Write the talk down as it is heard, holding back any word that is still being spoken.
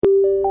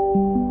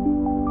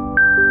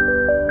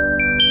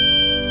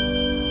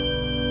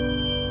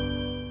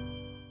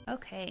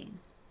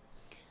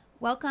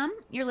Welcome.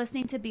 You're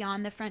listening to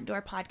Beyond the Front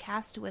Door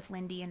podcast with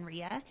Lindee and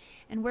Rhea,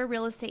 and we're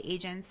real estate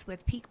agents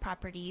with Peak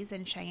Properties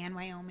in Cheyenne,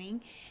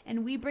 Wyoming,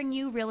 and we bring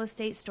you real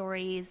estate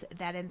stories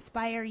that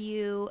inspire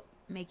you,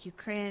 make you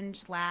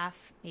cringe,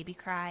 laugh, maybe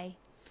cry.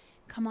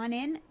 Come on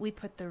in. We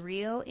put the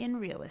real in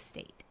real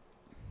estate.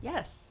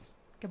 Yes.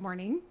 Good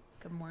morning.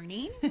 Good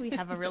morning. We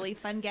have a really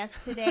fun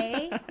guest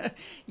today.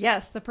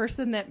 Yes, the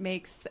person that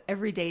makes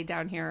every day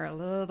down here a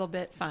little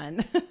bit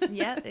fun.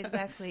 Yeah,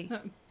 exactly.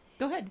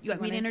 Go ahead. You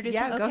want me to introduce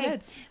him? him? Go Okay.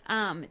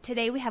 ahead.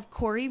 Today we have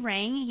Corey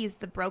Rang. He's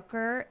the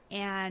broker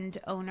and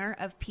owner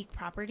of Peak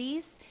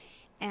Properties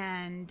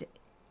and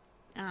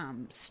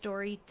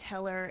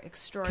storyteller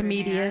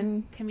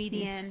extraordinaire.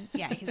 Comedian.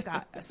 Yeah, he's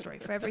got a story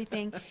for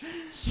everything.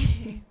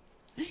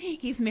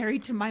 He's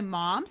married to my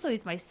mom, so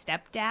he's my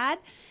stepdad.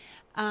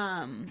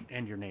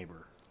 And your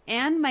neighbor.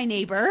 And my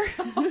neighbor.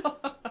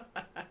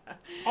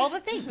 All the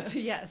things.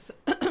 Yes.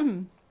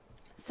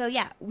 So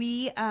yeah,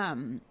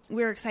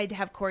 we're excited to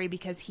have Corey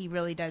because he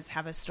really does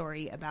have a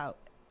story about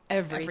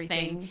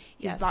everything.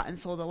 He's bought and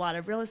sold a lot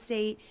of real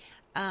estate.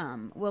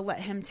 We'll let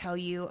him tell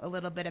you a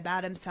little bit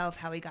about himself,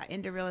 how he got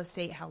into real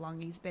estate, how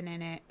long he's been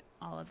in it,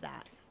 all of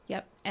that.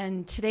 Yep.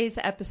 And today's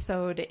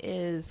episode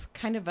is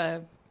kind of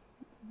a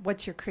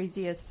what's your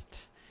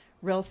craziest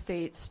real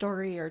estate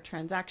story or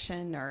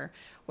transaction, or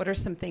what are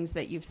some things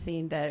that you've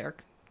seen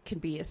that can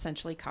be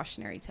essentially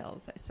cautionary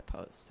tales, I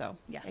suppose. So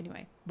yeah.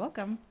 Anyway,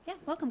 welcome. Yeah,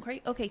 welcome,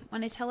 Corey. Okay,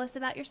 want to tell us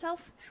about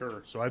yourself?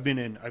 Sure. So I've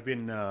been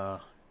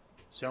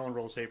selling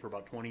real estate for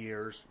about 20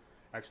 years,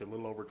 actually a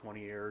little over 20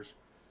 years.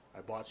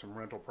 I bought some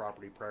rental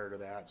property prior to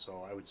that,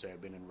 so I would say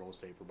I've been in real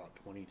estate for about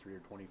 23 or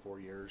 24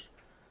 years.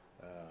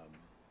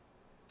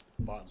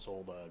 Bought and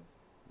sold a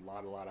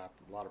lot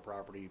of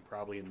property,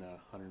 probably in the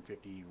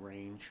 150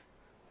 range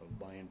of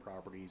buying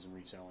properties and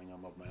reselling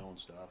them of my own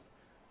stuff.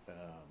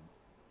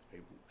 I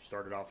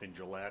started off in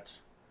Gillette.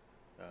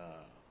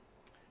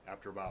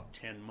 After about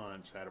 10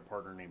 months, I had a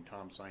partner named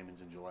Tom Simons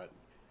in Gillette,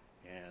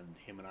 and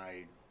him and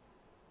I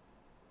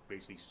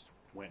basically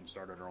went and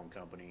started our own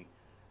company.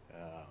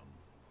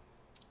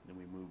 Then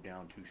we moved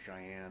down to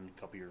Cheyenne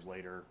a couple years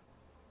later,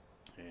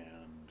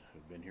 and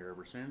have been here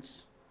ever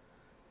since.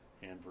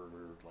 And for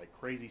like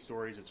crazy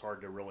stories, it's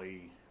hard to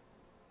really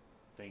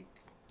think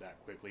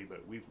that quickly,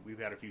 but we've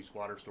had a few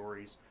squatter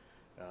stories,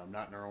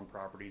 not in our own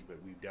properties, but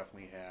we've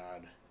definitely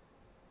had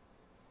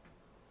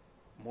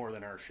more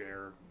than our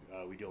share.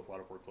 We deal with a lot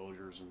of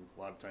foreclosures, and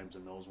a lot of times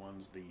in those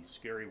ones, the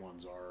scary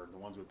ones are the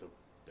ones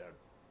that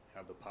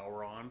have the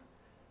power on.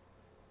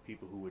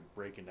 People who would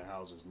break into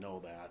houses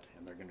know that,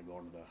 and they're going to go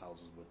into the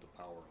houses with the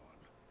power on.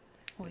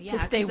 Well, yeah, to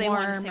stay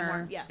warm, Stay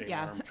warm,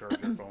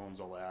 charge their phones,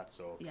 all that.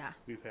 So yeah.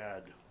 We've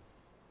had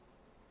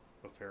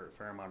a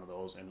fair amount of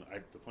those. And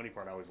the funny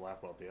part, I always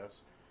laugh about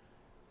this.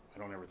 I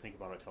don't ever think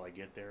about it till I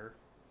get there.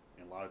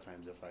 And a lot of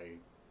times, if I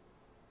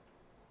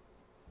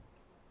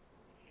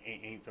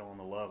ain't feeling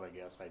the love, I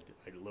guess I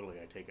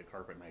take a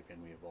carpet knife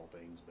in me of all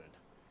things, but.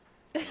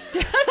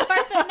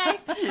 Carpet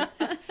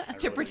knife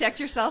to protect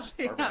yourself.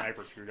 Carpet knife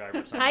or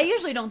screwdriver. I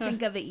usually don't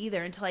think of it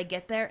either until I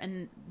get there,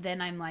 and then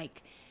I'm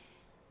like,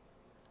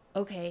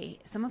 okay,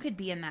 someone could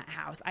be in that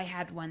house. I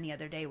had one the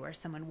other day where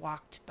someone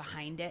walked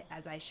behind it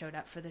as I showed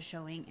up for the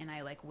showing, and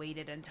I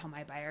waited until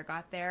my buyer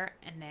got there,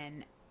 and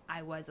then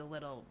I was a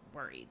little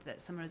worried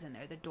that someone was in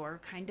there. The door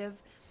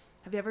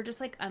have you ever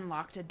just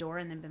unlocked a door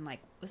and then been like,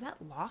 was that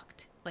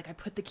locked? I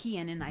put the key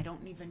in and I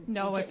don't even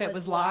know if it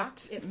was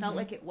locked. It felt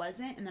like it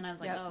wasn't, and then I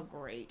was like, oh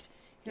great,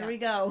 here Yeah. we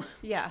go.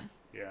 Yeah.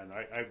 Yeah, and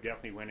I've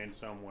definitely went in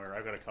somewhere.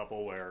 I've got a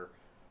couple where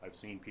I've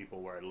seen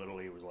people where I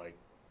literally was like,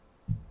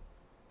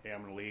 hey,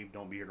 I'm going to leave,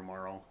 don't be here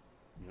tomorrow.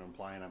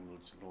 Implying I'm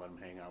just going to let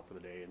them hang out for the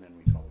day, and then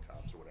we call the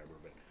cops or whatever.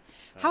 But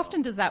how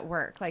often does that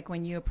work?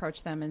 When you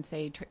approach them and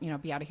say,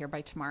 be out of here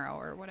by tomorrow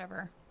or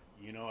whatever?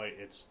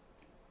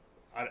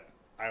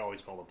 I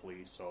always call the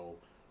police, so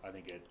I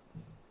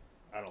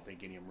don't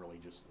think any of them really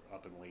just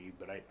up and leave.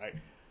 But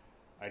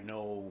I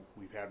know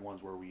we've had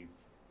ones where we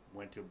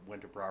went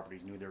to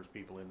properties, knew there was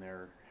people in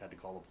there, had to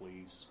call the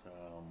police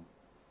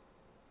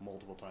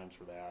multiple times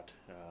for that.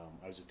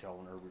 I was just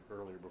telling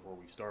earlier before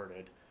we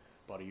started,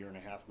 about a year and a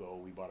half ago,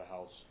 we bought a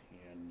house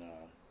in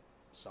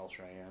South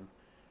Cheyenne.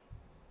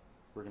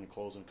 We're going to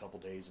close in a couple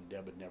days, and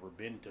Deb had never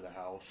been to the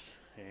house,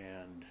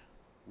 and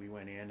we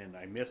went in, and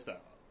I missed the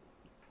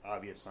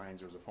obvious signs.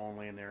 There was a phone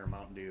laying there, a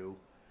Mountain Dew,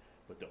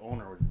 but the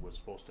owner was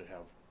supposed to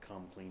have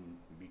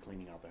be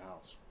cleaning out the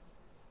house.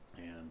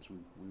 And so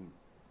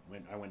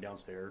I went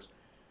downstairs.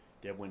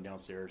 Deb went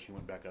downstairs. She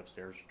went back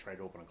upstairs. She tried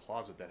to open a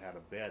closet that had a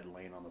bed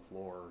laying on the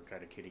floor,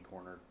 kind of kitty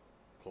corner,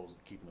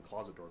 keeping the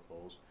closet door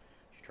closed.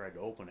 She tried to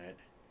open it,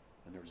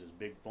 and there was this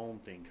big foam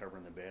thing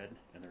covering the bed,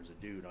 and there's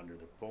a dude under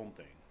the foam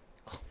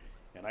thing.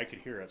 And I could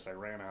hear it, so I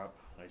ran up.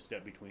 I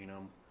stepped between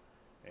them,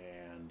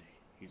 and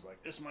he's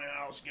like, "This is my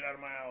house. Get out of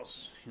my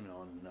house." And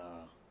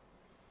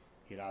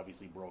he'd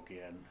obviously broke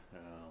in.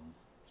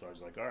 So I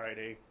was like, "All right,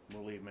 hey,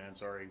 we'll leave, man.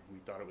 Sorry, we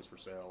thought it was for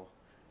sale."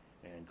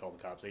 And called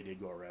the cops. They did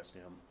go arrest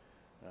him.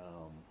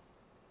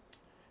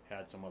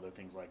 had some other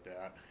things like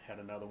that. Had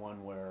another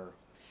one where...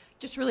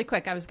 Just really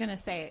quick, I was going to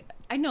say,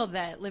 I know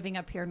that living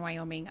up here in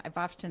Wyoming, I've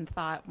often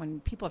thought when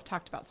people have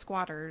talked about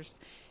squatters,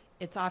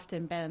 it's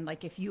often been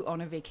like if you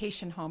own a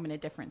vacation home in a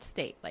different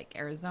state, like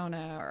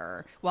Arizona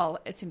or, well,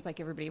 it seems like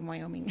everybody in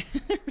Wyoming,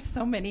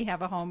 so many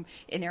have a home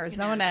in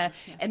Arizona.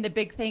 Yeah. And the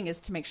big thing is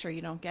to make sure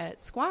you don't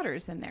get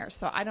squatters in there.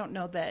 So I don't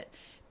know that,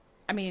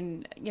 I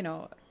mean, you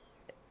know,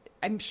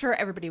 I'm sure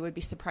everybody would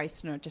be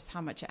surprised to know just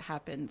how much it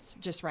happens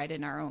just right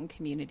in our own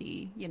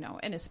community, you know,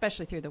 and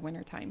especially through the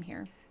wintertime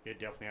here. It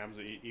definitely happens,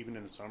 even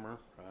in the summer.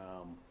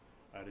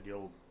 I had a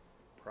deal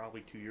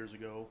probably 2 years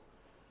ago.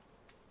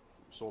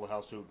 Sold a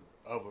house of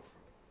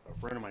a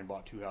friend of mine.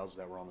 Bought two houses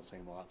that were on the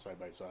same lot side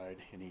by side,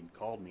 and he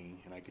called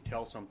me, and I could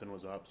tell something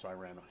was up. So I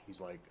ran. He's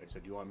like, I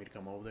said, "Do you want me to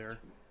come over there?"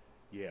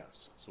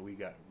 Yes. So we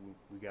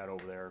got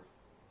over there,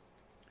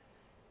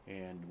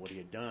 and what he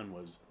had done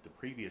was the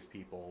previous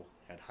people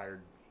had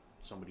hired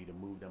somebody to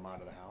move them out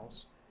of the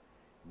house,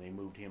 and they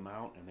moved him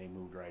out, and they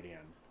moved right in.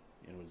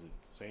 And it was the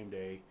same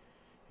day.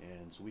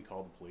 And so we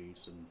called the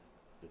police, and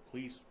the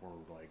police were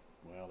like,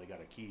 well, they got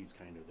a key is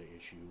kind of the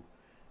issue.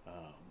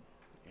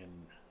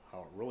 And how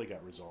it really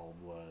got resolved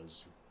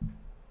was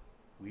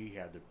we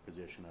had the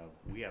position of,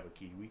 we have a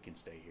key, we can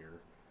stay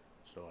here.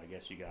 So I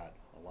guess you got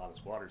a lot of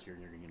squatters here,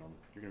 and you're going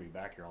to be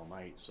back here all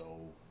night. So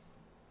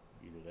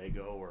either they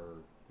go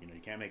or, you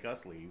can't make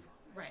us leave.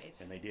 Right.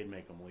 And they did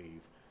make them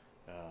leave.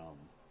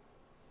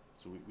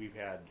 So we've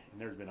had,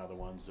 and there's been other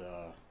ones,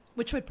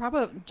 which would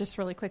probably, just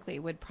really quickly,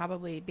 would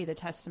probably be the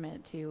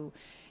testament to,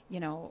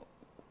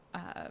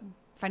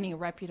 finding a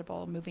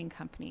reputable moving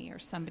company or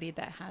somebody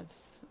that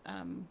has,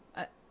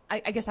 I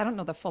guess I don't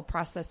know the full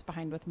process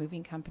behind with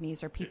moving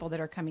companies or people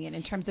that are coming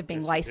in terms of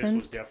being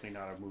licensed. This was definitely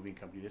not a moving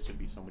company. This would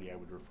be somebody I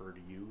would refer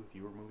to you if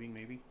you were moving,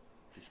 maybe.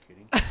 Just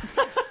kidding.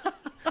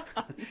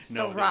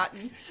 So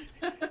rotten.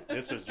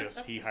 This was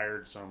just, he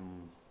hired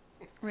some...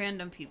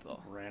 Random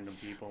people.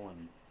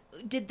 And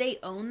did they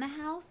own the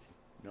house?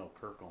 No,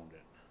 Kirk owned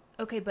it.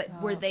 Okay,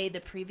 but were they the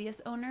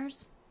previous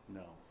owners?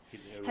 No.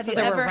 Have you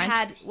ever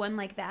had one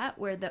like that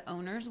where the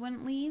owners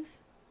wouldn't leave?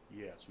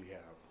 Yes, we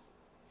have.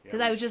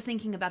 Because I was just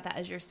thinking about that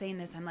as you're saying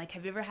this. I'm like,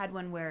 have you ever had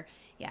one where,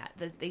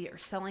 they are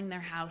selling their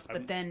house,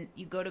 but then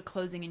you go to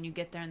closing and you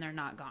get there and they're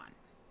not gone?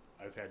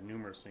 I've had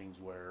numerous things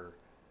where,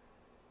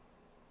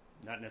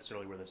 not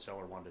necessarily where the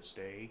seller wanted to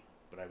stay,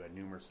 but I've had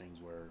numerous things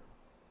where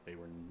they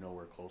were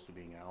nowhere close to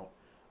being out.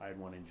 I had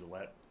one in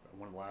Gillette.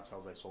 One of the last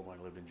houses I sold when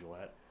I lived in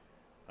Gillette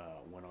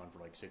went on for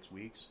like 6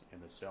 weeks,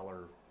 and the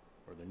seller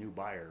or the new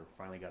buyer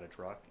finally got a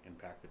truck and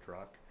packed the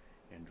truck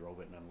and drove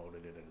it and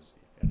unloaded it at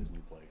his new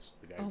place.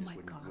 The guy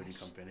wouldn't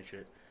come finish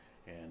it,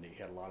 and he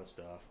had a lot of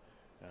stuff.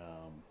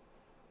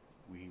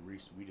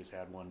 We just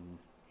had one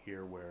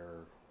here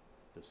where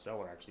the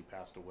seller actually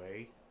passed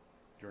away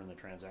during the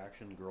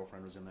transaction. The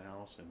girlfriend was in the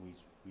house, and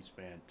we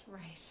spent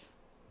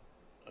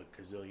a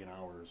gazillion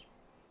hours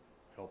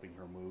helping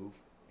her move,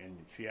 and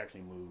she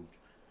actually moved.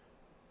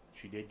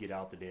 She did get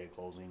out the day of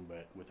closing,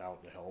 but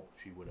without the help,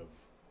 she'd probably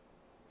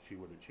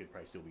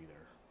still be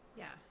there.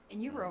 Yeah,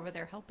 and you were over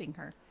there helping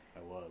her. I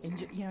was. And,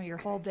 your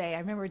whole day. I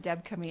remember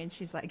Deb coming in.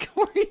 She's like,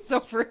 Corey's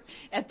over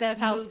at that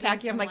house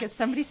packing. I'm like, is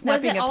somebody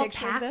snapping a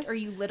picture of this? Or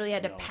you literally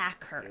had to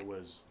pack her? It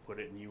was put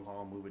it in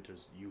U-Haul, move it to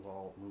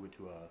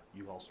a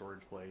U-Haul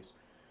storage place,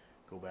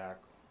 go back,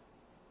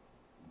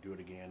 do it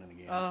again and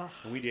again.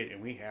 And we did,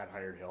 and we had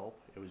hired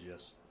help. It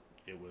was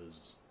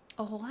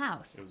a whole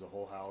house. It was a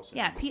whole house.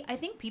 Yeah, I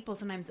think people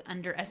sometimes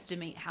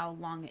underestimate how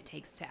long it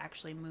takes to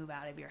actually move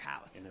out of your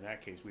house. And in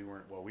that case, we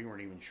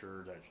weren't even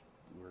sure that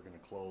we were going to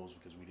close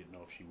because we didn't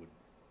know if she would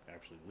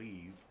actually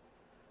leave.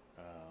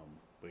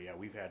 But yeah,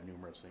 we've had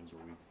numerous things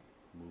where we've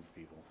moved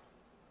people.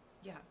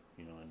 Yeah.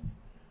 And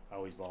I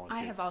always volunteer.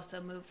 I have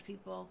also moved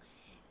people.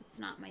 It's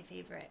not my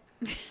favorite.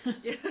 I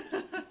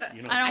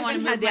don't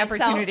want to have the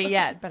opportunity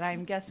yet, but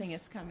I'm guessing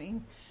it's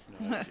coming.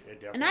 No,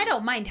 and I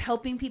don't mind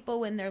helping people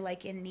when they're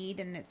like in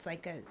need and it's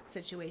like a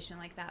situation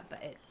like that,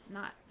 but it's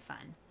not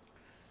fun.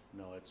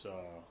 No, it's the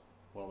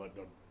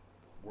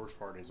worst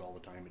part is all the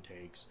time it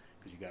takes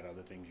because you got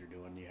other things you're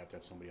doing. You have to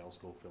have somebody else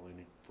go fill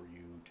in for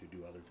you to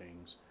do other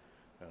things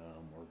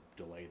or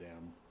delay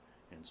them,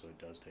 and so it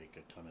does take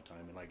a ton of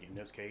time. And like in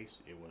this case,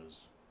 it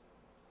was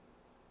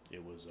a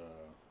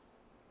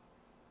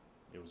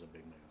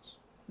big mess.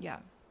 Yeah.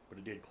 But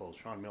it did close.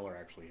 Sean Miller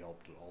actually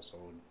helped also,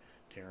 and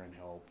Taryn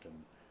helped,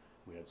 and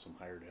we had some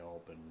hired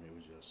help, and it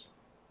was just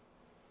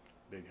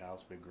big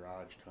house, big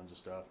garage, tons of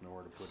stuff,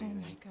 nowhere to put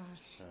anything. Oh my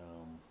gosh.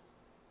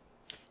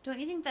 Don't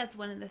you think that's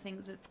one of the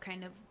things that's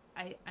kind of,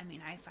 I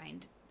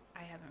find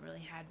I haven't really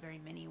had very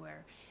many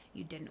where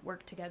you didn't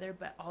work together,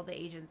 but all the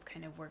agents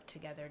kind of work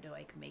together to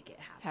like make it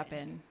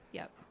happen.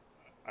 Yep.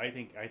 I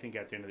think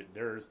at the end of it,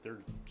 there's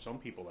some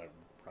people that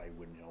probably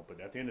wouldn't help, but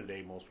at the end of the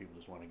day, most people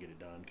just want to get it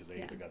done because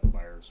they either got the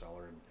buyer or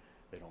seller and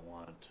they don't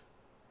want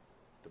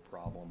the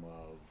problem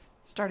of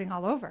starting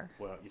all over.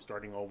 Well, you're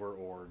starting over,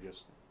 or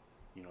just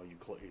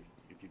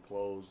if you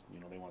close,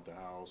 they want the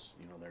house.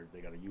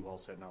 They got a U-Haul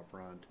sitting out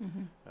front,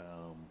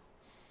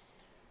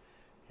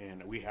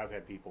 and we have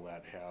had people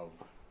that have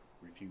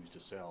refused to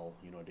sell,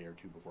 a day or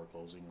two before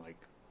closing. Like,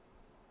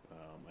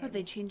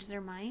 they changed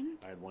their mind?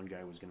 I had one guy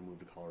who was going to move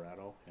to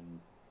Colorado, and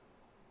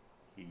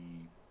he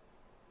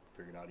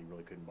figured out he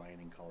really couldn't buy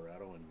anything in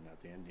Colorado, and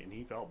at the end, and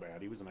he felt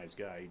bad. He was a nice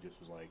guy. He just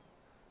was like,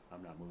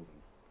 I'm not moving.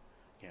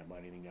 Can't buy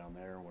anything down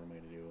there. What am I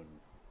going to do?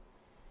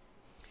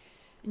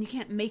 And you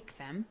can't make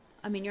them.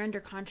 I mean, you're under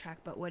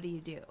contract, but what do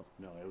you do?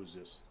 No, it was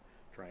just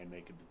try and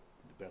make it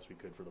the best we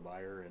could for the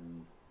buyer,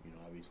 and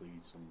obviously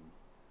some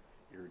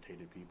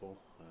irritated people.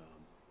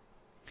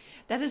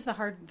 That is the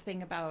hard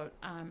thing about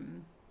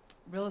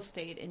real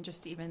estate, and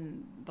just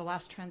even the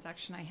last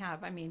transaction I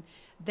have. I mean,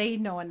 they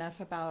know enough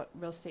about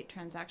real estate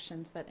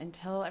transactions that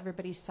until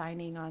everybody's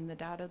signing on the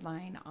dotted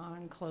line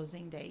on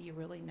closing day, you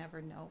really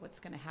never know what's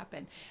going to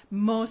happen.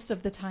 Most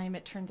of the time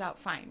it turns out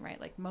fine,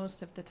 right? Like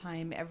most of the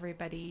time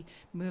everybody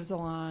moves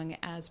along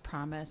as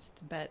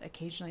promised, but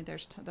occasionally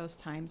there's those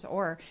times,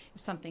 or if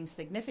something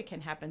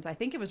significant happens. I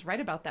think it was right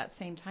about that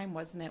same time,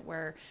 wasn't it,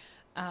 where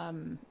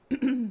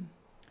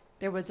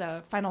there was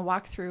a final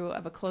walkthrough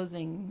of a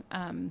closing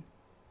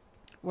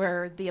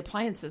where the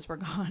appliances were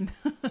gone.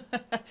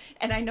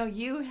 And I know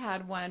you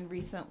had one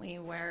recently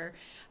where,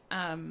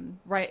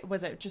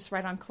 was it just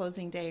right on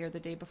closing day or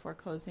the day before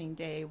closing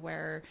day,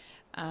 where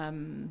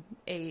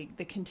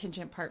the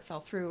contingent part fell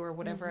through or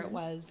whatever it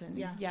was. And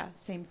yeah,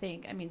 same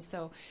thing. I mean,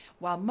 so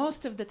while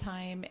most of the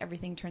time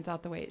everything turns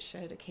out the way it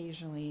should,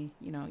 occasionally,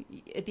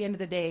 at the end of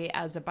the day,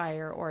 as a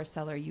buyer or a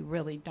seller, you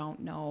really don't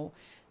know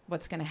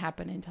what's going to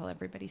happen until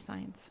everybody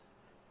signs.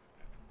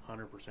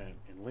 100%. And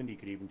Lindee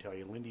could even tell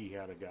you, Lindee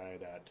had a guy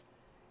that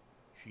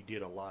she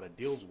did a lot of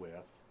deals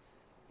with,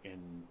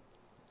 and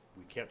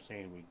we kept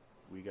saying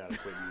we got to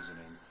quit using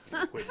him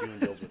and quit doing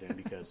deals with him,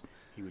 because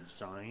he would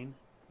sign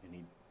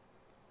and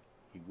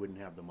he wouldn't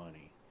have the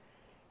money,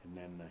 and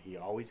then he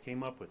always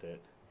came up with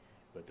it.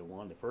 But the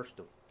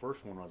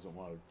first one wasn't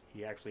one.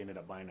 He actually ended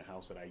up buying a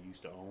house that I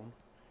used to own,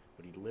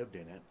 but he lived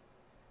in it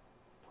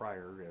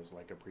prior as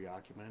like a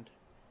pre-occupant.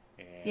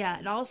 Yeah,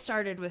 it all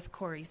started with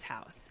Corey's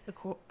house,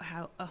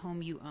 a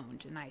home you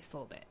owned, and I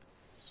sold it.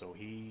 So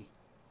he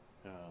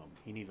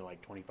needed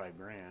like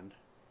 $25,000,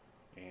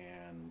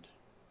 and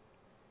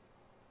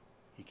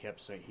he kept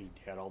saying he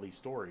had all these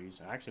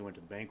stories. I actually went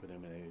to the bank with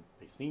him, and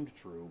they seemed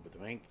true, but the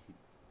bank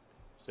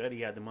said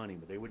he had the money,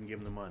 but they wouldn't give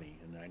him the money,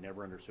 and I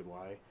never understood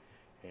why.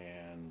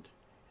 And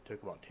it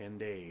took about 10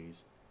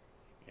 days,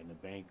 and the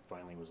bank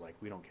finally was like,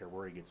 we don't care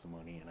where he gets the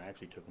money, and I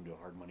actually took him to a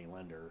hard money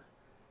lender,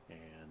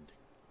 and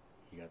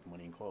he got the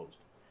money and closed.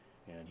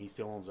 And he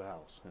still owns the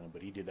house,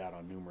 but he did that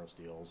on numerous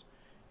deals,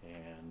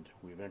 and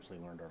we eventually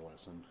learned our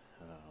lesson.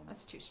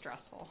 That's too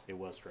stressful. It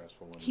was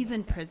stressful. He's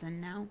in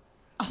prison now.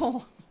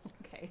 Oh,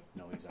 okay.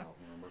 No, he's out,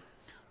 remember?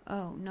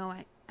 Oh, no,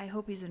 I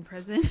hope he's in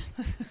prison.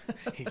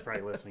 He's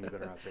probably listening. You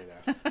better not say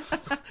that.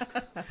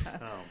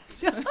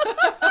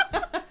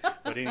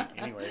 But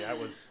anyway, that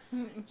was...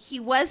 He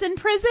was in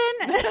prison?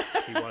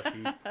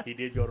 He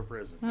did go to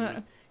prison.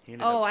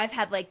 I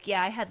had like the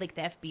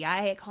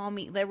FBI call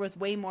me. There was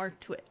way more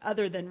to it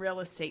other than real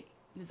estate.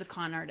 He was a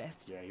con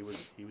artist. Yeah, he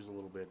was a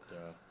little bit...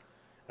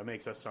 that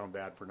makes us sound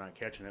bad for not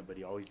catching it, but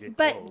he always did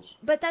close. Close.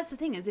 But that's the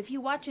thing, is if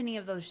you watch any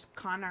of those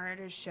con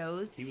artist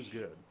shows... He was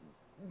good.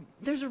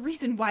 There's a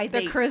reason why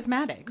they're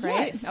charismatic,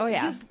 right? Yes, oh,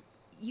 yeah.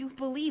 You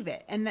believe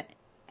it. And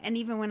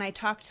even when I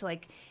talked to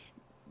like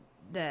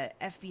the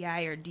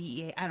FBI or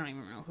DEA, I don't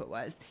even know who it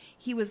was,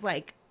 he was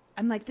like,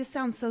 I'm like, this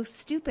sounds so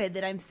stupid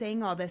that I'm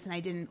saying all this, and I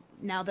didn't,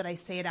 now that I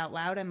say it out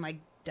loud, I'm like,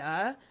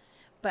 duh,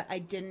 but I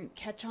didn't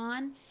catch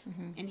on.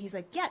 Mm-hmm. And he's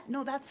like, yeah,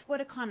 no, that's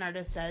what a con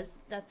artist does.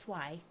 That's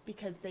why,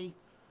 because they...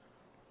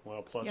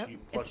 Well, plus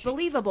it's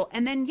believable.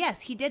 And then,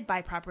 yes, he did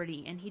buy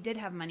property, and he did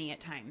have money at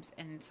times,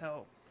 and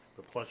so...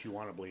 But plus you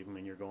want to believe him,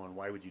 and you're going,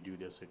 why would you do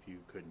this if you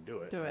couldn't do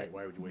it? Right?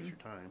 Why would you waste your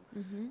time?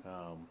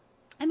 Mm-hmm.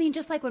 I mean,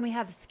 just like when we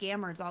have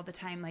scammers all the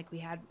time, like we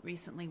had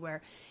recently,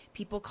 where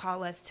people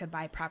call us to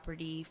buy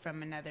property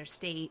from another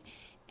state,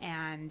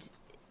 and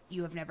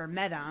you have never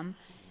met them,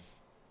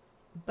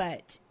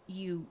 but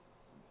we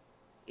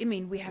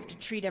have to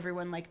treat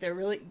everyone like they're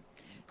really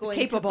going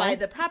capable to buy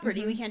the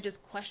property. Mm-hmm. We can't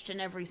just question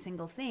every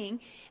single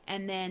thing.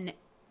 And then,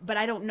 but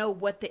I don't know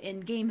what the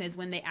end game is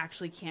when they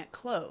actually can't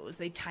close.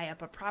 They tie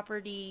up a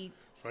property.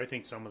 So I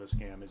think some of the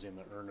scam is in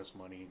the earnest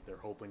money. They're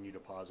hoping you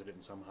deposit it,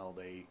 and somehow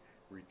they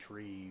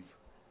retrieve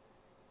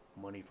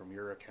money from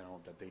your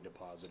account that they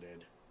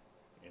deposited,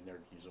 and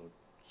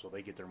so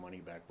they get their money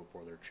back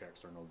before their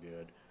checks are no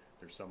good.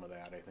 There's some of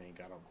that, I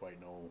think. I don't quite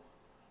know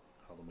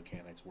how the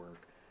mechanics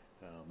work.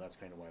 That's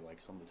kind of why,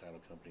 like some of the title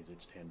companies,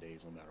 it's 10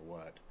 days no matter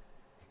what,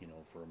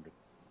 for them to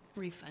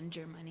refund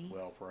your money.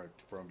 Well, for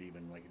them to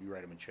even, like, if you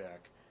write them a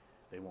check,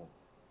 they won't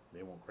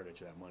credit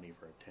you that money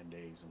for 10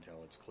 days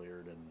until it's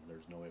cleared, and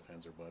there's no ifs,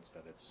 ands, or buts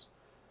that it's,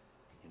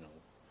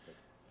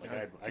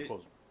 I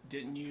closed.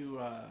 Didn't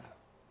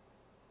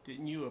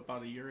you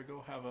about a year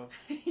ago have a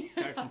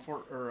guy from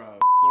Florida?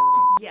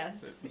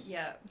 Yes.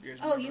 Yeah.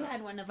 You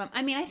had one of them.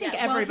 I mean, I think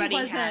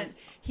everybody has.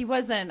 He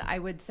wasn't, I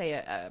would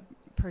say,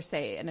 per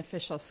se, an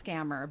official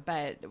scammer,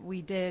 but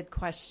we did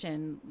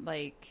question,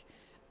 like,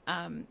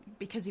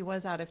 because he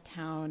was out of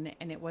town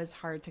and it was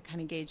hard to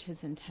kind of gauge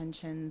his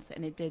intentions,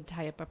 and it did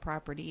tie up a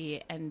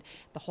property, and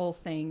the whole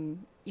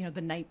thing, you know,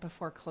 the night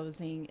before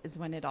closing is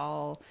when it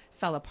all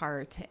fell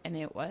apart. And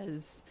it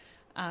was,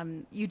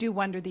 you do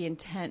wonder the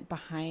intent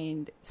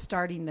behind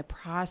starting the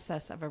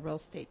process of a real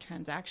estate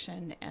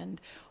transaction,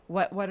 and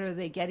what are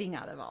they getting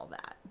out of all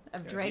that,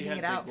 of dragging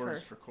it out big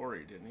words for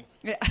Corey, didn't he?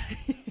 Yeah.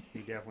 He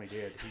definitely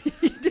did.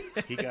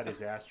 He got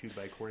his ass chewed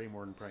by Corey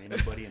more than probably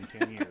anybody in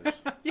 10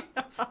 years.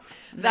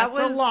 That's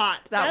a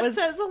lot. That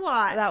says a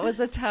lot. That was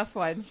a tough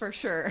one for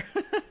sure.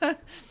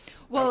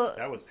 Well,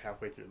 that was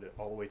halfway through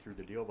all the way through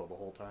the deal though. The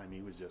whole time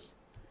he was just,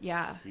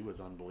 yeah, he was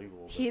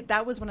unbelievable.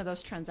 That was one of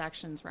those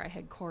transactions where I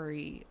had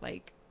Corey,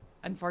 like,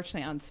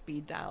 unfortunately on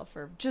speed dial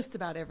for just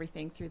about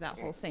everything through that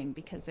whole thing,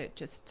 because it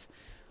just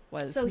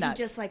was so nuts.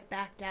 He just like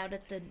backed out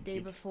at the day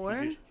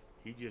before.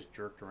 He just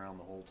jerked around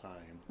the whole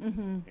time.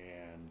 Mm-hmm.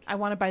 And I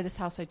want to buy this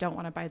house. I don't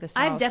want to buy this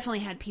house. I've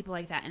definitely had people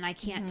like that, and I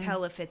can't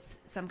tell if it's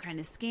some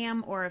kind of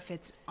scam or if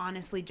it's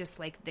honestly just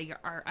like they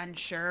are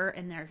unsure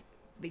and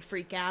they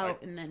freak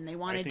out and then they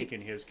want to. I think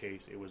in his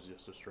case it was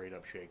just a straight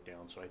up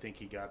shakedown. So I think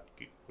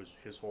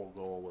his whole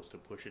goal was to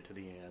push it to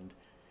the end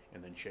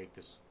and then shake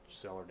this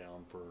seller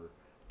down for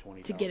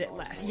 $20,000 to get it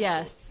less.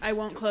 Yes, I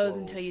won't close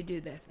until you do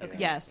this. Okay.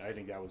 Yeah, yes, I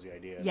think that was the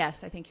idea.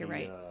 Yes, I think you're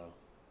right.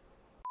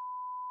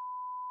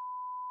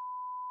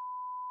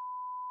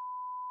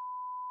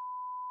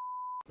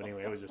 But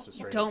anyway, it was just a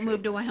straight. Don't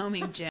move to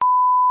Wyoming, Jim.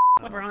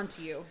 We're on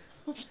to you.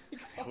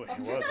 It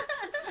was.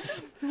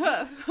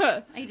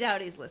 I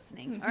doubt he's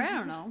listening. Or I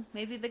don't know.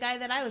 Maybe the guy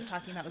that I was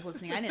talking about was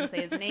listening. I didn't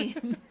say his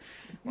name.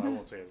 Well, I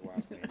won't say his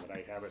last name, but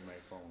I have it in my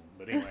phone.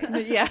 But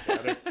anyway, yeah,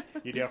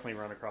 you definitely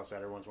run across that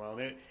every once in a while.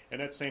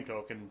 And at the same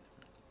token,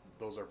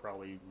 those are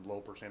probably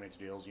low percentage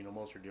deals. You know,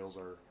 most of your deals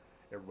are,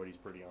 everybody's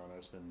pretty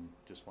honest and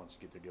just wants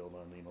to get the deal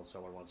done. You know, the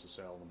seller wants to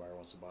sell and the buyer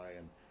wants to buy,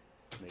 and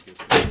make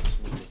it as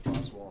smooth as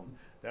possible. And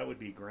that would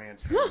be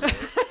Grant's.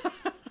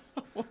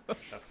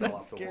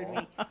 That scared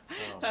me.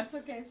 That's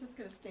okay. It's just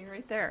going to stay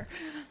right there.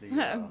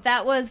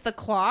 That was the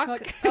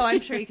clock. Oh, I'm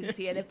sure you can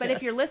see it. But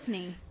if you're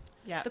listening,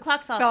 the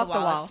clock fell off the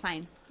wall. It's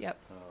fine. Yep.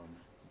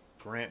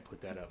 Grant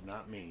put that up,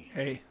 not me.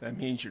 Hey, that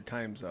means your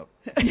time's up.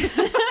 That's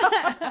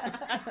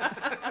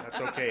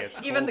okay. It's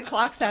even the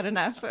clock's had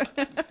enough.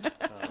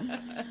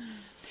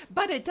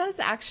 But it does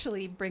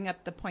actually bring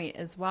up the point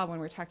as well when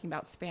we're talking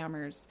about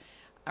spammers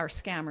or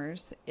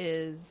scammers,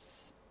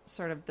 is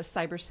sort of the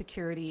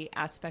cybersecurity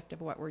aspect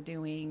of what we're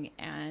doing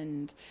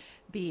and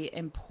the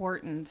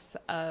importance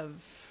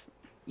of,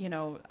 you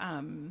know,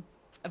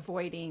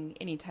 avoiding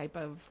any type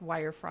of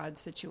wire fraud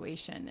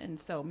situation. And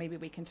so maybe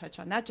we can touch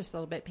on that just a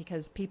little bit,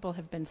 because people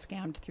have been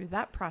scammed through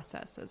that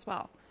process as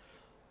well.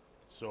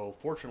 So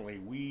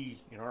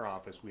fortunately, in our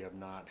office, we have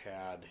not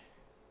had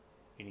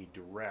any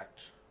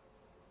direct,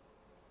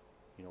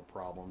 you know,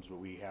 problems, but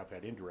we have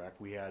had indirect.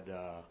 We had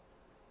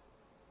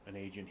an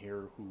agent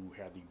here who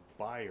had the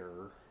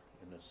buyer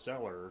and the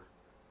seller,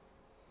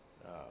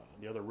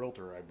 the other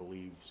realtor, I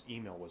believe's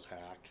email was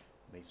hacked.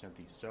 They sent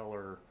the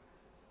seller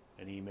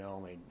an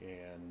email,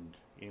 and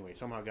anyway,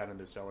 somehow got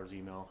into the seller's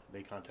email.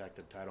 They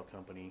contacted the title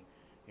company,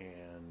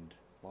 and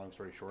long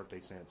story short, they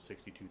sent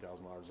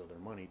 $62,000 of their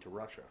money to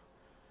Russia.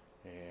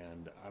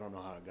 And I don't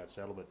know how it got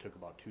settled, but it took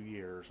about 2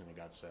 years, and it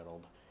got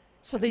settled.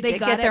 So they did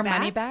get their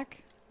money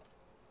back?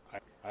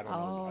 I don't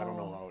know. I don't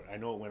know how. I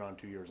know it went on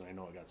 2 years, and I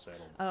know it got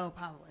settled. Oh,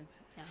 probably.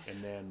 Yeah.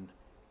 And then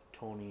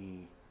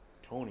Tony,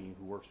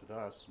 who works with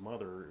us,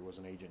 mother was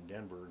an agent in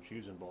Denver, and she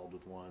was involved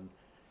with one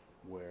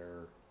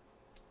where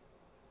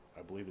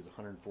I believe it was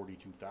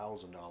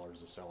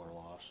 $142,000 the seller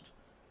lost.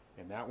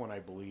 And that one, I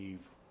believe,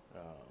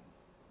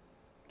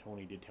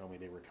 Tony did tell me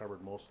they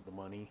recovered most of the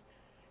money,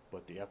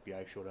 but the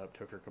FBI showed up,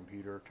 took her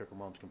computer, took her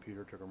mom's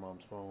computer, took her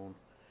mom's phone.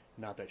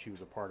 Not that she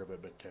was a part of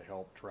it, but to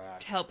help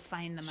track. To help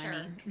find the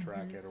money. To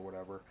track it or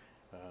whatever.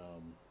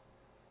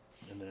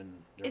 And then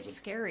it's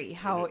scary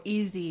how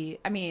easy,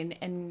 I mean,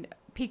 and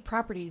Peak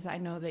Properties, I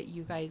know that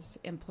you guys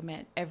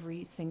implement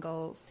every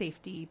single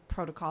safety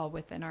protocol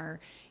within our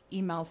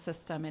email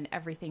system and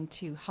everything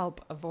to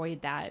help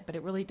avoid that. But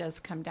it really does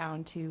come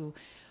down to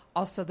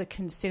also the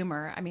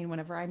consumer. I mean,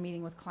 whenever I'm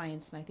meeting with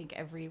clients, and I think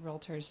every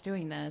realtor is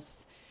doing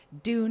this,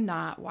 do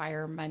not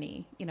wire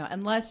money, you know,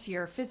 unless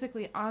you're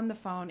physically on the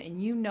phone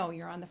and you know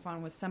you're on the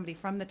phone with somebody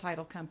from the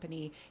title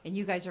company and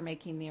you guys are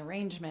making the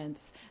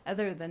arrangements.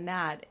 Other than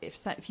that,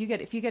 if you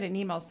get an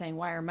email saying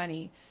wire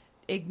money,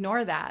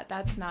 ignore that.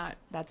 That's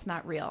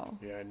not real.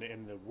 Yeah,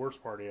 and the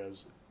worst part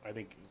is, I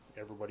think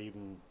everybody,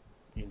 even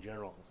in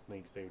general,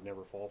 thinks they would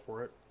never fall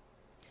for it.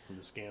 And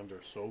the scams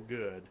are so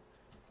good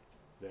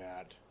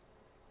that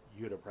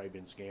you'd have probably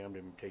been scammed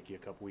and take you a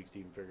couple weeks to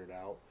even figure it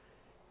out.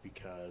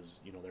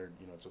 Because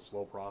it's a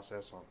slow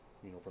process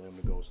for them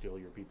to go steal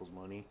your people's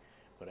money,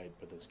 but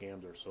the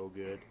scams are so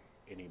good,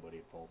 anybody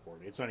would fall for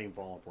it. It's not even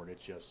falling for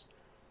it.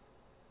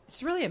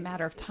 It's really a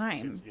matter of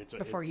time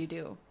before you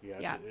do.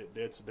 Yeah.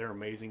 They're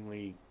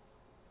amazingly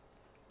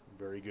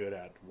very good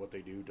at what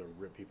they do to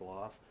rip people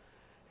off,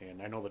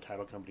 and I know the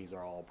title companies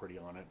are all pretty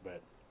on it,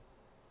 but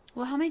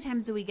Well, how many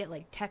times do we get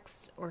like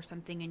text or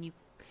something and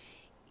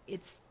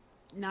it's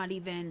not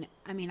even,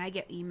 I mean, I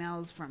get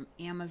emails from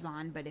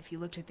Amazon, but if you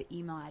looked at the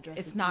email address,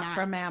 It's not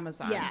from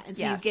Amazon. Yeah. And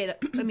so you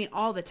get, I mean,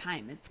 all the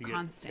time. It's You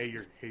constant.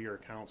 get, hey, your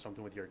account,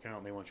 something with your account,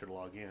 and they want you to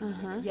log in. And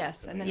then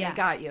Yes, and then Yeah. they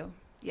got you.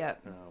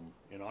 Yep.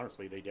 and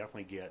honestly, they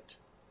definitely get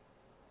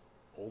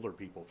older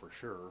people for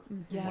sure.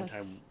 Yes. One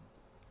time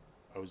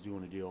I was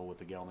doing a deal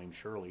with a gal named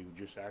Shirley who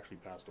just actually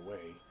passed away,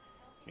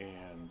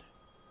 and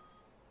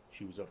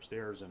she was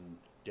upstairs, and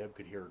Deb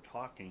could hear her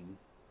talking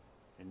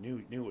and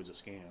knew it was a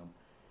scam,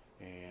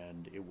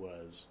 and it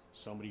was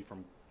somebody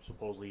from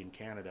supposedly in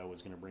Canada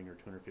was going to bring her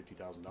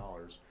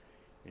 $250,000,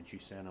 and she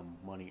sent them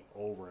money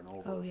over and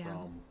over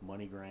from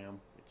MoneyGram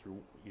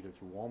either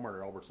through Walmart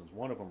or Albertsons.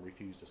 One of them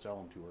refused to sell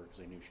them to her because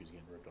they knew she was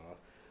getting ripped off.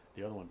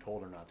 The other one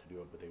told her not to do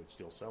it, but they would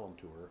still sell them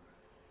to her.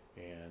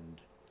 And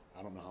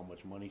I don't know how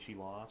much money she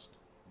lost,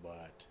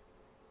 but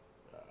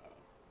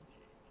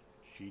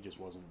she just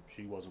wasn't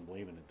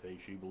believing it.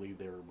 She believed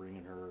they were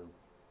bringing her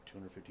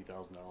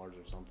 $250,000 or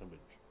something, but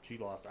she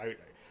lost.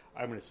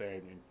 I'm going to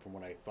say, from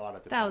what I thought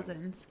at the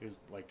Thousands. time, it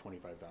was like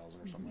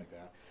 25,000 or something like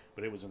that.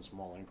 But it was in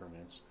small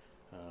increments.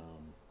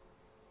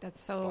 That's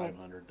so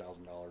 $500,000,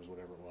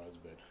 whatever it was,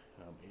 but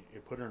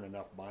it put her in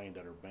enough bind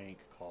that her bank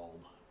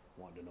called,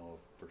 wanting to know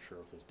for sure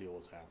if this deal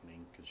was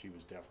happening, because she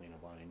was definitely in a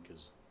bind.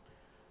 Because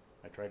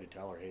I tried to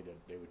tell her, hey,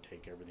 that they would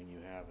take everything you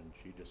have, and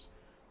she just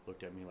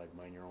looked at me like,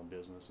 mind your own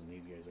business, and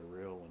these guys are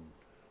real, and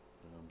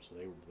so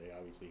they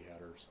obviously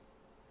had her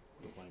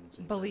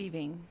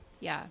believing.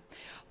 Yeah.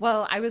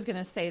 Well, I was going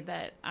to say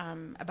that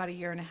about a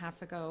year and a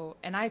half ago,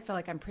 and I feel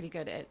like I'm pretty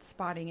good at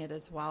spotting it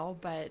as well,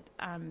 but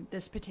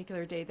this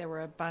particular day there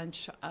were a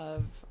bunch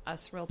of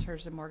us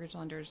realtors and mortgage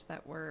lenders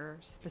that were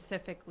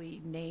specifically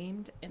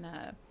named in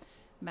a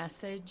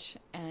message,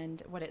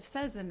 and what it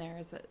says in there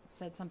is that it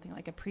said something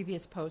like a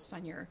previous post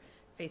on your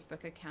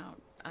Facebook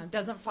account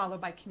doesn't follow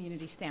by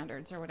community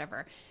standards or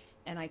whatever.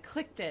 And I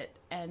clicked it,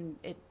 and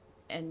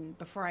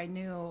before I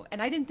knew,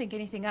 and I didn't think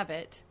anything of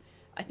it,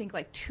 I think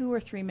like 2 or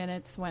 3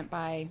 minutes went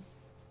by,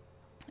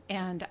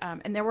 and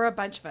there were a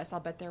bunch of us. I'll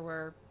bet there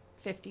were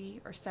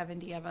 50 or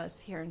 70 of us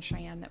here in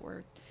Cheyenne that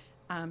were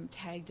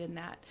tagged in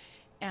that.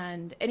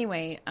 And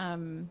anyway,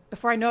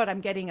 before I know it,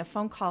 I'm getting a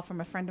phone call from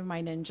a friend of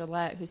mine in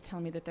Gillette who's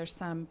telling me that there's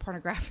some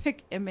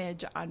pornographic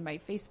image on my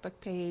Facebook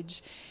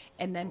page.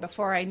 And then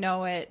before I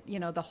know it,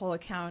 the whole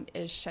account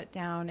is shut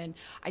down. And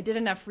I did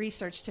enough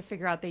research to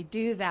figure out they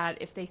do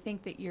that if they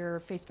think that your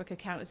Facebook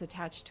account is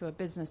attached to a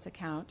business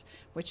account,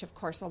 which of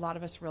course a lot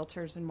of us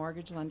realtors and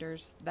mortgage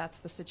lenders, that's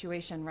the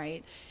situation,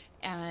 right?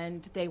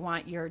 And they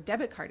want your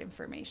debit card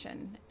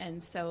information.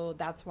 And so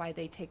that's why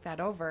they take that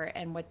over.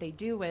 And what they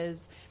do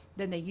is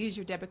then they use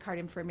your debit card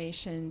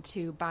information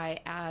to buy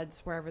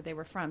ads wherever they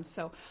were from.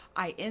 So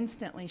I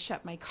instantly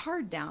shut my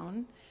card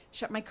down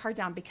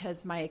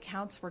because my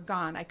accounts were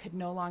gone. I could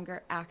no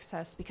longer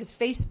access, because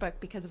Facebook,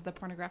 because of the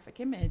pornographic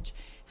image,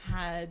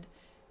 had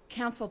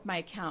canceled my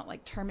account,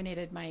 like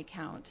terminated my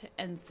account.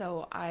 And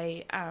so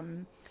I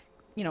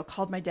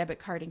called my debit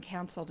card and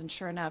canceled. And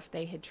sure enough,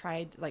 they had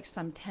tried like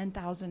some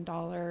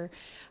 $10,000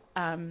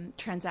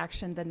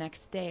 transaction the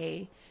next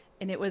day.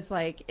 And it was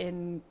like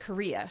in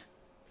Korea.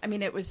 I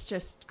mean, it was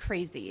just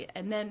crazy.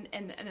 And then,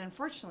 and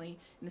unfortunately,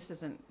 and this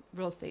isn't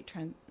real estate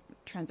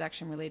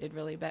transaction related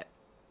really, but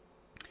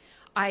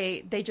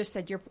they just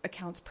said your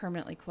account's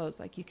permanently closed,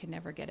 like you can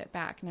never get it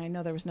back. And I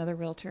know there was another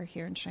realtor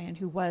here in Cheyenne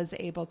who was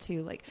able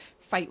to like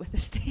fight with the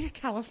state of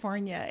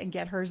California and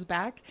get hers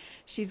back.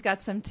 She's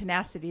got some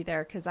tenacity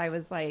there, because I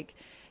was like,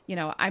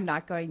 I'm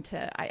not going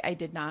to, I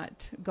did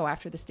not go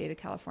after the state of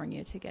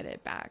California to get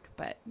it back,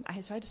 but so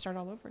I had to start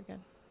all over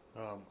again.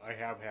 I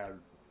have had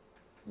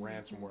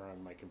ransomware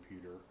on my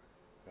computer.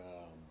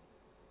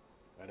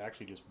 I'd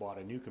actually just bought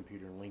a new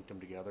computer and linked them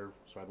together,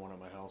 so I had one at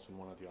my house and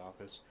one at the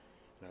office,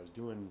 and I was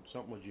doing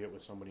something legit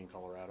with somebody in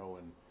Colorado,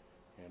 and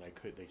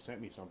they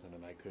sent me something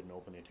and I couldn't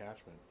open the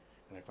attachment,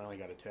 and I finally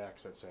got a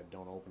text that said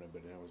don't open it,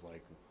 but then it was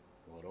like,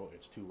 well,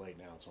 it's too late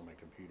now, it's on my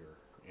computer,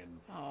 and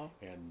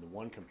the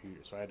one computer,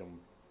 so I had them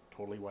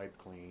totally wiped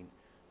clean.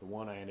 The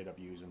one I ended up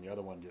using, the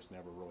other one just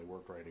never really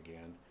worked right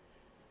again.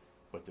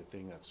 But the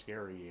thing that's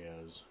scary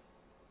is,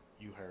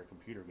 you hire a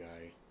computer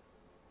guy,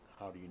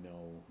 how do you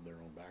know their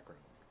own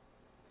background?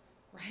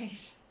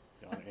 Right.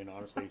 And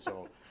honestly,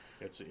 so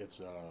it's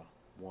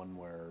one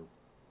where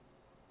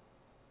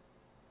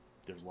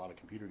there's a lot of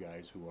computer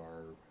guys who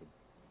are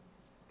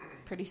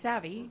pretty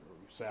savvy,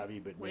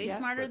 but way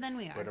smarter than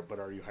we are. But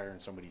are you hiring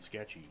somebody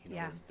sketchy?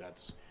 Yeah.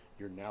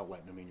 You're now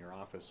letting them in your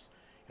office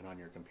and on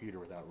your computer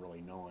without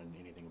really knowing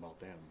anything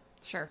about them.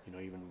 Sure.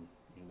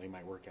 They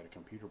might work at a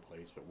computer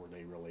place, but were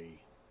they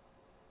really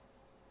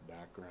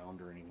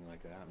background or anything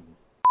like that? And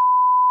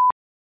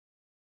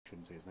I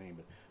shouldn't say his name,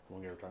 but the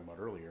one we were talking about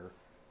earlier,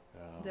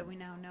 that we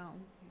now know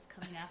he's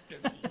coming after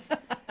me.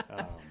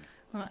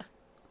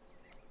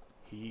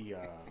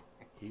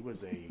 He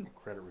was a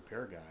credit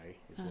repair guy,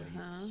 is what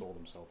he sold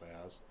himself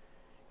as,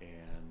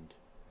 and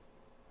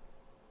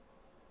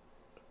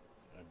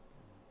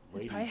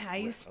That's probably how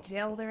you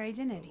steal their A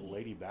identity.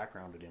 lady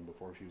backgrounded him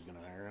before she was going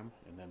to hire him,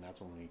 and then that's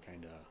when we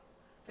kind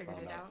of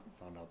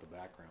found out the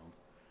background,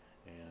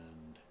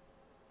 and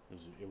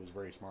it was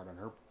very smart on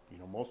her. You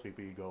know, most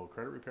people, you go,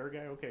 credit repair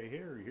guy, okay,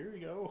 here you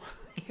go.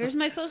 Here's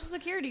my social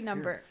security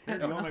number. Here,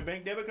 you want my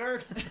bank debit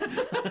card?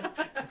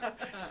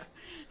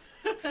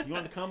 You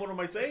want the combo to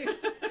my safe?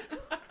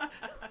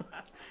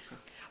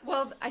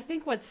 Well, I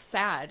think what's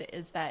sad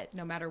is that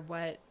no matter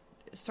what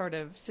sort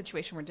of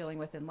situation we're dealing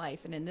with in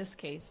life, and in this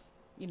case,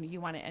 you know,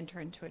 you want to enter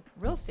into a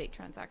real estate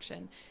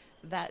transaction,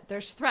 that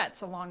there's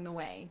threats along the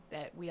way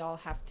that we all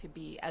have to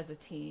be, as a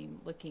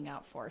team, looking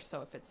out for.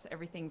 So if it's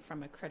everything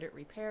from a credit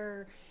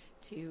repair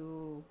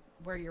to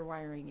where you're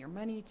wiring your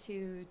money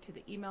to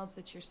the emails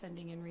that you're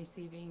sending and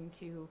receiving,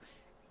 to,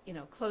 you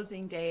know,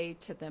 closing day,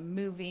 to the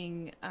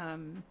moving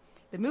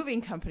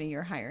company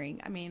you're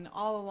hiring. I mean,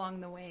 all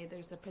along the way,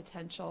 there's a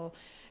potential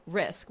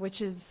risk,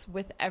 which is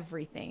with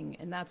everything.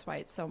 And that's why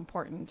it's so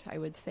important, I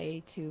would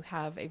say, to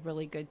have a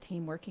really good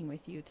team working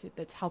with you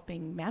that's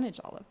helping manage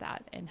all of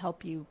that and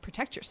help you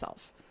protect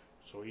yourself.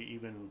 So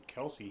even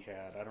Kelsey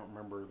had, I don't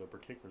remember the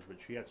particulars, but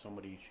she had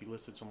somebody, she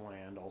listed some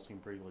land, all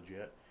seemed pretty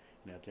legit.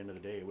 And at the end of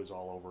the day, it was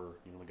all over,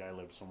 you know, the guy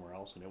lived somewhere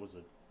else, and he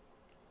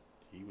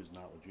was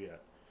not legit.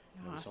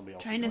 It was somebody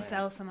else's Trying to land.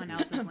 sell someone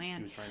else's land.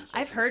 He was trying to sell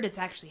I've some- heard it's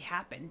actually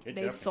happened. It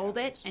They've sold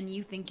definitely it, happens. and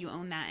you think you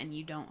own that, and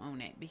you don't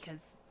own it because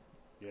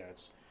Yeah,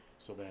 it's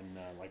so then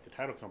like the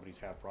title companies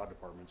have fraud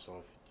departments.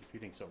 So if you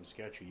think something's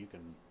sketchy,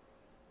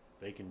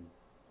 they can,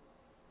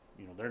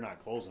 you know, they're not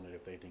closing it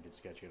if they think it's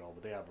sketchy at all.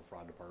 But they have a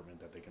fraud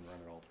department that they can run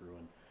it all through,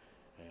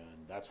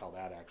 and that's how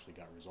that actually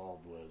got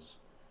resolved. Was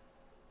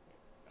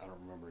I don't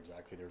remember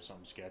exactly. There was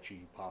something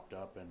sketchy popped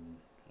up, and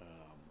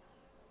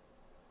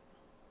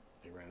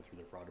they ran it through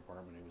the fraud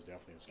department. It was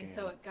definitely a scam. And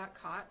so it got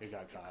caught. It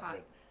got caught.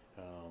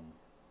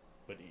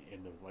 But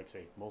in the, like I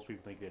say, most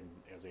people think that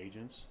as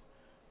agents,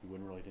 you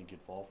wouldn't really think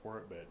you'd fall for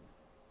it, but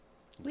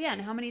well, yeah.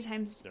 And how many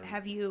times They're-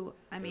 have you?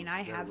 I mean,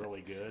 I they're have.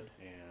 really good,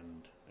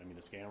 and I mean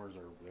the scammers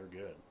they're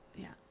good.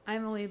 Yeah,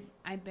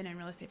 I've been in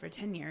real estate for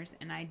 10 years,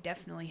 and I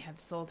definitely have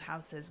sold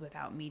houses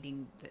without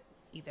meeting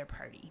either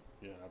party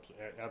Yeah,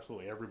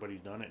 absolutely.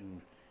 Everybody's done it,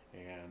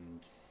 and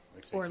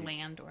like I say, or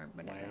land or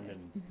whatever land, it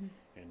is.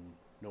 and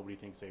nobody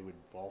thinks they would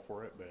fall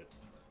for it, but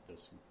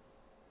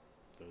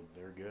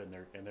they're good,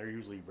 and they're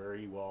usually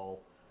very well.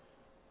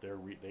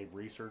 They've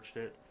researched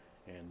it,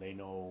 and they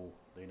know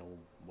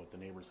what the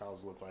neighbors'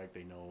 houses look like.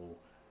 They know,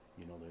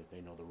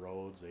 they know the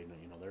roads. They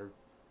know, they're.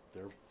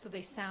 So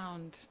they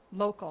sound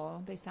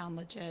local, they sound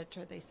legit,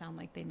 or they sound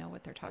like they know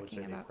what they're I would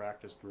talking say they about.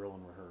 practice, drill,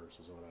 and rehearse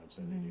is what I would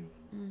say they do.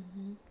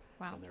 And,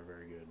 Wow. and they're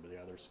very good. But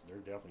yeah, they're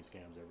definitely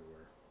scams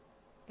everywhere.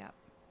 Yeah.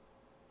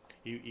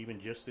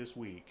 Even just this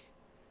week,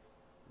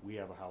 we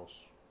have a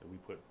house that we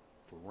put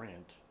for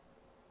rent,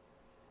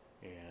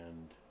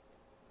 and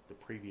the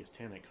previous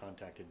tenant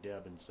contacted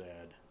Deb and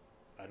said,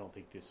 "I don't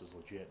think this is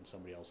legit," and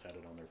somebody else had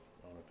it on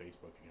a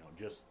Facebook account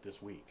just this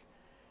week.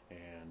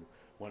 And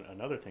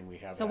another thing we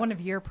have. So one of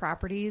your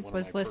properties one of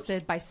was my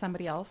listed by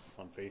somebody else?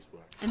 on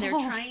Facebook. And they're Oh.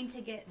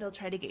 they'll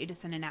try to get you to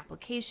send an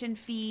application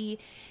fee.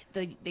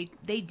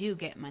 They do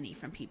get money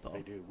from people.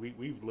 They do.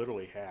 We've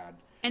literally had.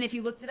 And if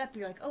you looked it up,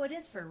 you're like, oh, it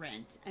is for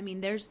rent. I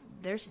mean,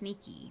 they're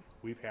sneaky.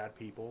 We've had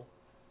people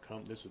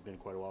come. This has been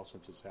quite a while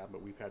since this happened,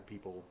 but we've had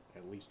people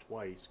at least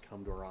twice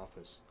come to our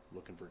office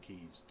looking for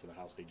keys to the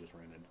house they just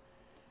rented,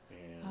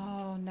 and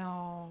Oh,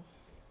 no.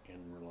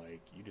 we're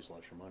like, "You just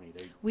lost your money."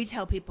 We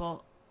tell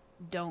people,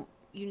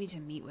 you need to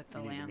meet with the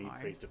You need to landlord.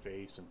 meet face to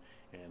face,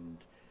 and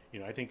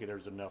I think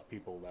there's enough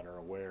people that are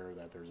aware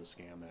that there's a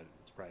scam that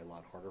it's probably a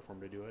lot harder for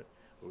them to do it.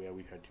 But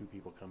we've had 2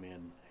 people come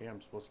in. Hey, I'm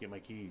supposed to get my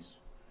keys.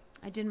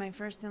 I did my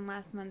first and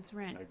last month's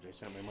rent. I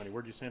sent my money.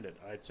 Where'd you send it?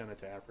 I'd sent it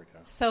to Africa.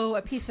 So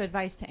a piece of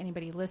advice to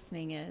anybody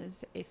listening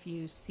is if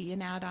you see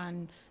an ad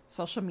on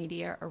social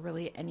media or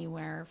really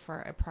anywhere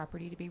for a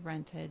property to be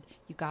rented,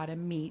 you got to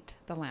meet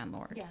the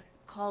landlord. Yeah,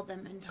 call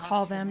them and talk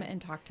Call to them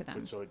and talk to them.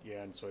 But so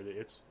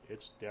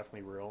it's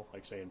definitely real.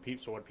 Like I say, and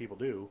so what people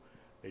do,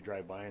 they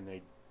drive by and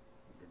they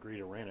agree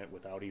to rent it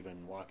without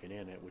even walking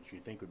in it, which you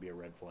think would be a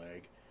red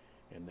flag,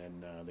 and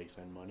then they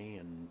send money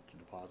and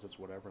deposits,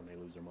 whatever, and they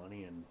lose their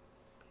money, and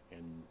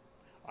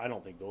I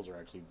don't think those are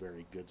actually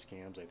very good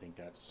scams. I think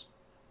that's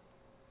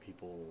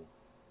people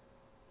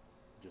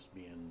just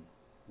being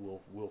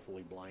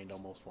willfully blind,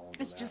 almost falling.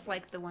 It's just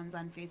like the ones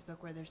on Facebook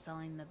where they're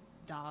selling the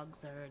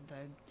dogs or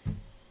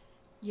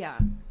Yeah.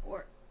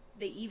 or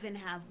they even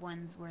have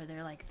ones where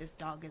they're like, this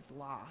dog is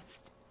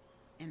lost,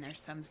 and there's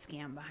some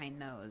scam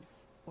behind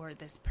those, or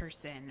this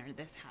person, or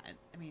this.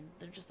 I mean,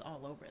 they're just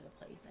all over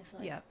the place. I feel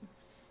like Yep.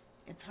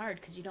 it's hard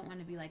because you don't want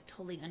to be like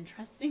totally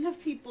untrusting of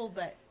people,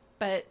 but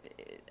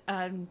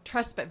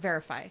trust but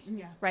verify.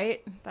 yeah,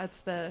 Right? That's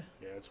the...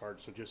 Yeah, it's hard.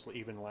 So just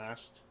even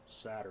last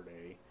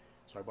Saturday,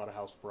 so I bought a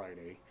house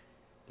Friday.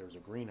 There was a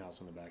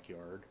greenhouse in the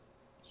backyard,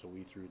 so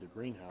we threw the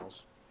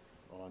greenhouse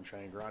on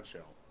Cheyenne garage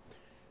sale,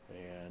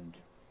 and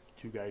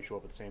 2 guys show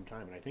up at the same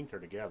time, and I think they're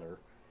together,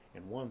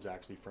 and one's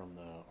actually from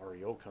the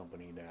REO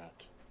company that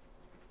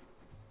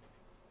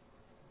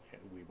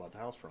we bought the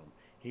house from.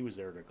 He was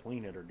there to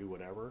clean it or do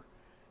whatever,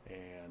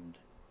 and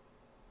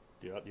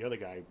the other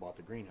guy bought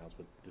the greenhouse.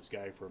 But this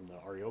guy from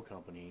the REO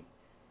company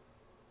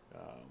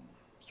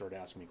started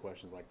asking me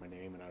questions like my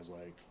name, and I was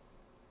like,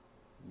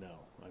 no.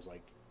 I was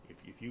like,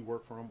 if you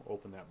work for him,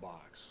 open that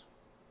box.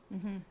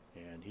 Mm-hmm.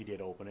 And he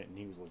did open it, and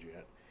he was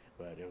legit.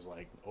 But it was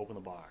like, open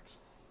the box.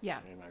 Yeah.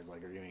 And I was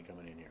like, you ain't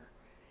coming in here.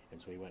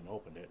 And so he went and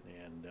opened it,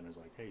 and then I was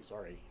like, hey,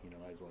 sorry.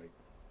 I was like...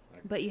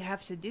 But you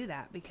have to do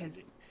that because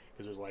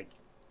it was like,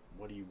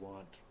 what do you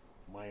want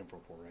my info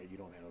for, right? You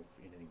don't have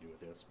anything to do with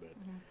this. But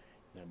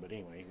but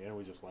anyway, it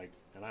was just like...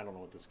 And I don't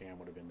know what the scam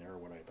would have been there or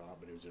what I thought,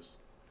 but it was just...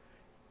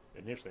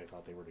 Initially, I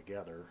thought they were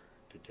together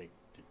to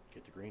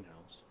get the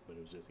greenhouse, but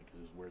it was just because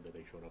it was weird that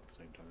they showed up at the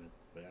same time.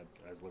 But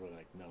I was literally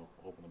like, no,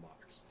 open the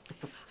box.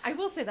 I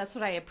will say that's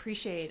what I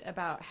appreciate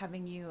about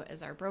having you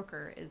as our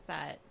broker is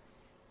that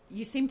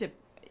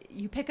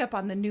you pick up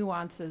on the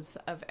nuances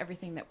of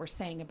everything that we're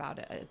saying about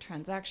a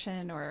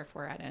transaction, or if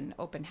we're at an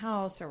open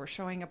house or we're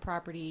showing a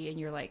property and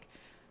you're like,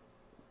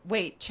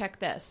 wait, check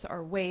this,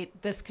 or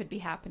wait, this could be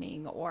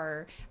happening.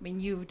 Or, I mean,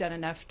 you've done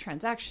enough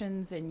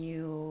transactions and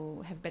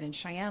you have been in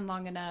Cheyenne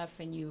long enough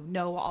and you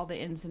know all the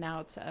ins and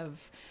outs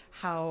of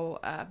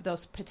how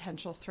those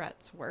potential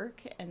threats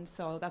work. And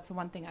so that's the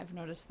one thing I've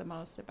noticed the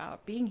most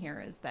about being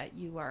here is that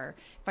you are,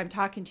 if I'm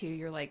talking to you,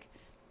 you're like,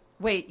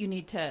 wait, you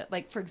need to,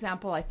 like, for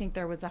example, I think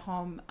there was a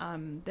home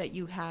that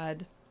you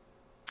had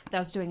that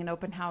was doing an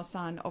open house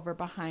on over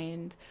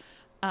behind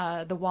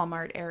the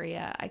Walmart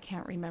area. I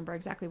can't remember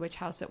exactly which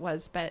house it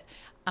was, but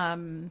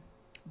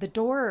the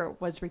door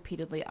was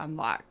repeatedly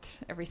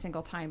unlocked every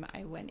single time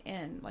I went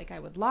in. Like I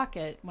would lock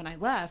it when I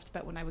left,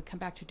 but when I would come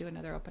back to do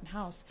another open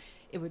house,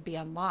 it would be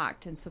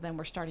unlocked. And so then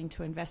we're starting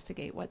to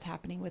investigate what's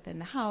happening within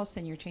the house,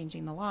 and you're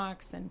changing the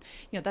locks. And,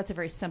 that's a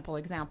very simple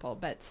example,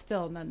 but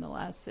still,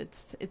 nonetheless,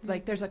 it's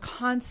like there's a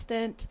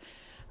constant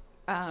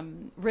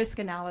risk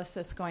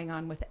analysis going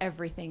on with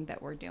everything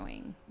that we're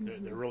doing.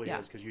 There really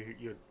is, because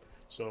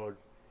so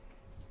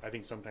I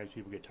think sometimes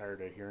people get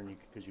tired of hearing you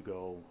because you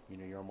go,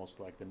 you're almost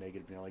like the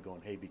negative Nelly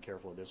going, hey, be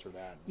careful of this or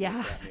that, yeah.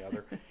 this, that, and the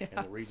other. Yeah.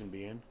 And the reason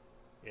being,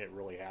 it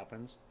really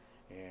happens.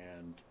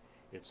 And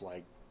it's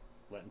like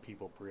letting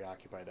people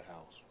preoccupy the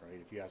house,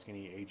 right? If you ask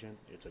any agent,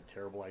 it's a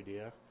terrible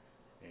idea.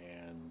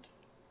 And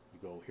you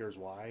go, here's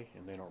why,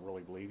 and they don't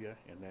really believe you.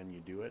 And then you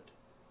do it.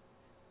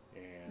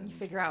 And you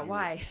figure out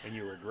why. And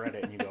you regret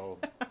it. And you go,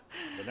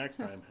 the next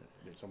time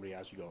that somebody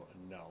asks you, go,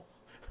 no.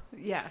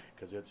 Yeah.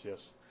 Because it's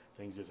just,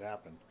 things just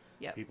happen.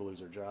 Yep. People lose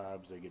their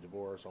jobs, they get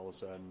divorced, all of a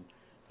sudden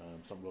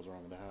something goes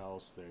wrong with the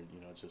house.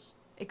 It's just...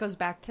 It goes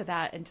back to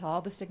that until all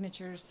the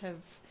signatures have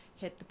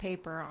hit the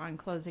paper on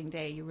closing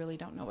day. You really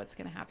don't know what's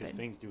going to happen. Because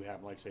things do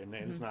happen, like I say, and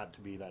it's not to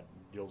be that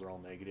deals are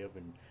all negative,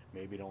 and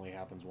maybe it only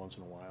happens once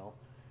in a while,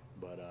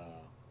 but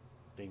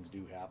things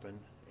do happen.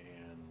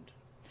 And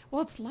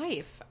well, it's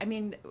life. I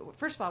mean,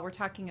 first of all, we're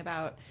talking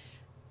about,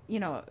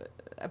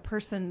 a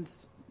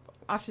person's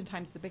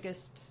oftentimes the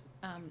biggest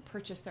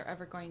purchase they're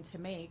ever going to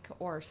make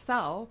or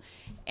sell,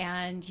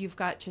 and you've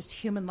got just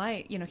human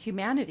life,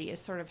 humanity is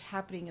sort of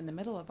happening in the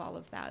middle of all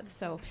of that.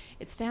 So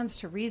it stands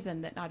to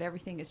reason that not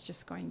everything is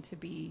just going to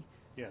be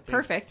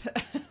perfect.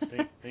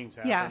 Things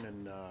happen, yeah.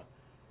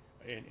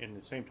 And in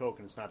the same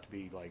token, it's not to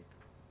be like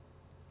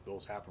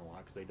those happen a lot,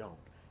 because they don't.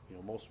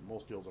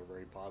 Most deals are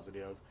very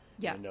positive.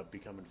 Yeah. You end up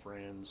becoming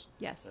friends.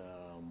 Yes.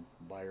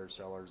 Buyers,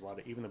 sellers,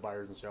 even the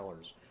buyers and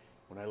sellers.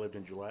 When I lived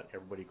in Gillette,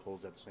 everybody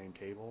closed at the same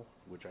table,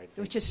 which I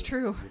think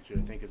true. Which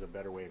I think is a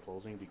better way of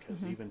closing,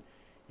 because even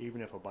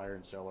if a buyer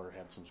and seller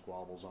had some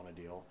squabbles on a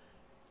deal,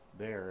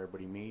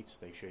 everybody meets,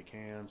 they shake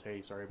hands.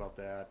 Hey, sorry about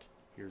that.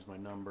 Here's my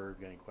number. If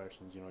you got any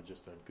questions?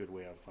 Just a good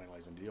way of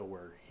finalizing the deal.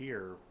 Where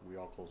here we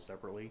all close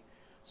separately,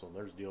 so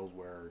there's deals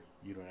where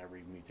you don't ever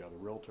even meet the other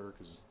realtor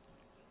because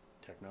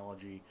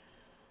technology.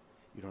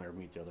 You don't ever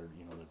meet the other,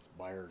 the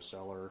buyer or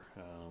seller.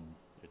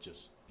 It's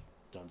just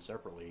done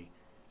separately,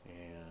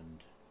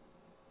 and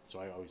so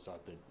I always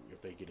thought that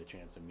if they get a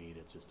chance to meet,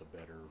 it's just a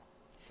better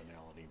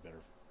finality, better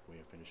way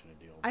of finishing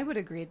a deal. I would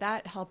agree.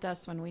 That helped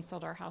us when we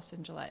sold our house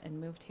in Gillette and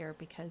moved here,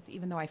 because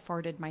even though I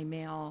forwarded my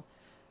mail,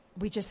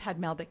 we just had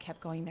mail that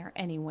kept going there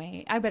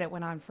anyway. I bet it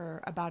went on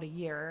for about a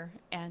year.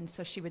 And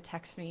so she would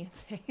text me and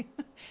say,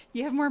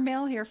 you have more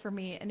mail here for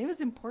me. And it was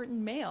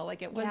important mail.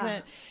 Like it wasn't.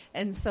 Yeah.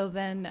 And so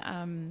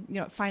then,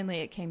 finally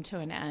it came to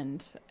an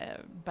end.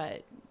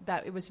 But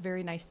it was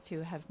very nice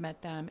to have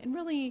met them. And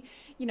really,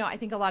 I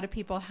think a lot of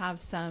people have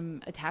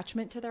some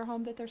attachment to their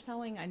home that they're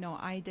selling. I know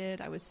I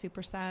did. I was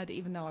super sad.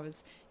 Even though I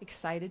was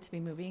excited to be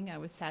moving, I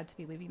was sad to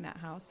be leaving that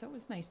house. So it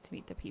was nice to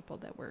meet the people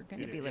that were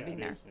going to be living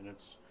there. And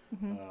it's,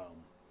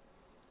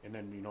 and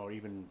then,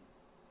 even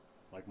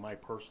like my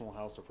personal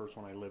house, the first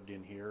one I lived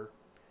in here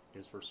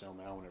is for sale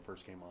now. When it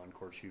first came on, of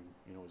course,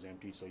 it was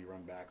empty. So you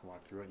run back and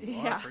walk through it and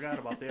you go, I forgot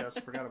about this,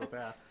 forgot about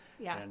that.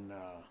 Yeah. And,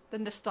 the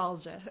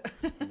nostalgia.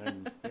 And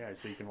then,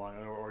 so you can walk,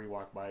 or you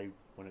walk by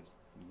when it's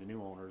the new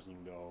owners and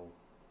you can go,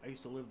 I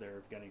used to live there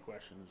if you got any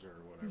questions or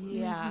whatever.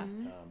 Yeah.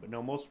 But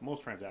no, most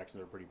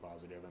transactions are pretty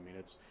positive. I mean,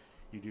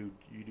 you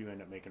do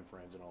end up making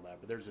friends and all that,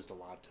 but there's just a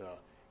lot to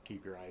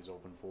keep your eyes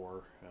open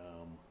for.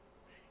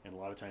 And a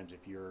lot of times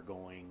if you're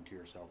going to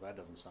yourself, that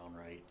doesn't sound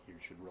right, you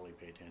should really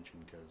pay attention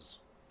because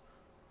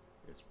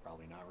it's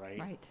probably not right.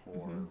 Right.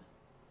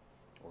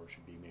 Or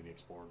should be maybe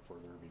explored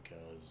further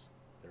because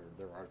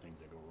there are things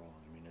that go wrong.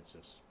 I mean, it's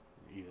just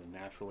either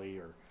naturally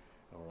or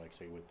like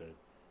say with the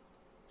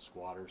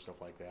squatter,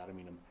 stuff like that. I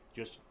mean,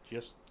 just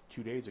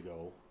 2 days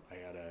ago, I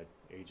had an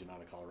agent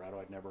out of Colorado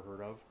I'd never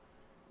heard of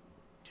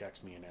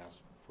text me and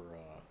asked for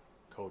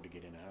a code to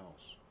get in a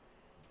house.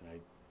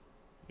 And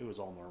it was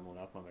all normal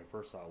enough, but my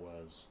first thought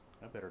was,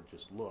 I better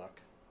just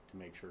look to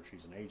make sure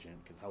she's an agent,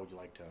 because how would you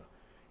like to,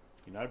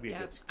 that'd be a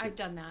good I've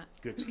done that.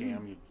 Good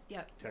scam. You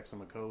Yep. text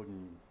them a code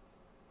and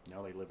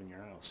now they live in your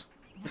house.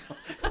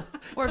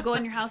 Or go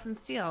in your house and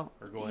steal.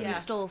 Or go in You and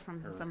stole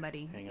from or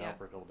somebody. hang out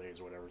for a couple days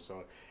or whatever.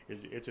 So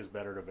it's just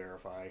better to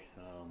verify.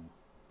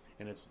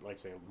 And it's like I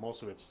say,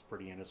 most of it's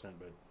pretty innocent,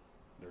 but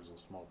there's a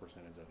small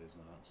percentage that is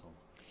not.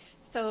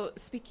 So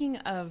speaking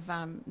of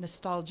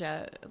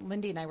nostalgia,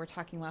 Lindee and I were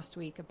talking last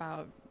week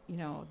about,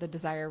 the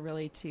desire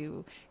really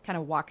to kind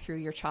of walk through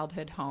your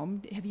childhood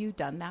home. Have you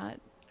done that?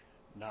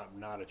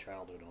 Not a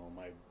childhood home.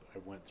 I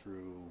went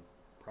through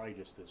probably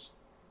just this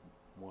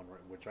one,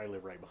 which I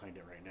live right behind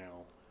it right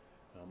now.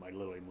 I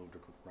literally moved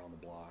around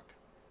the block.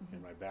 Mm-hmm.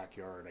 In my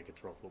backyard, I could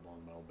throw a football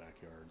in my old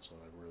backyard, so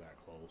we're that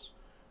close.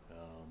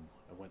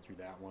 I went through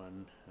that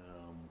one.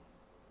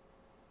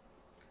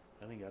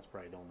 I think that's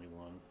probably the only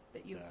one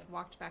That you've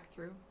walked back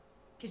through?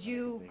 Because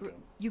you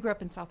you grew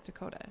up in South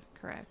Dakota,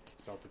 correct?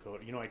 South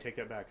Dakota. I take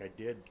that back. I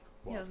did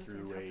walk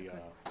through South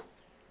Dakota.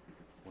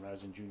 when I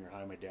was in junior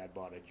high, my dad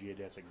bought a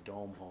geodesic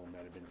dome home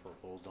that had been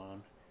foreclosed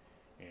on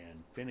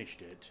and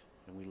finished it,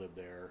 and we lived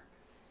there.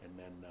 And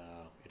then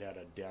it had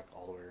a deck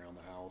all the way around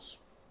the house.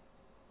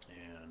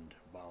 And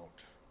about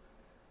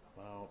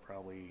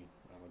probably,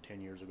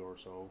 10 years ago or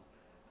so,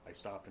 I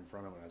stopped in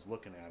front of it and I was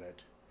looking at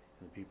it,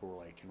 and the people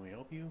were like, "Can we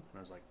help you?" And I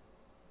was like,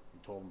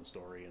 told them the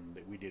story, and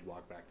we did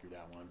walk back through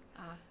that one.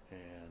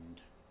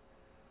 And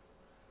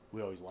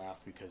we always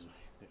laughed because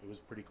it was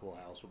a pretty cool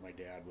house, but my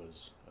dad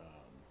was,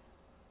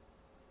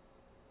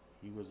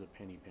 he was a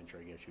penny pincher,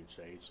 I guess you'd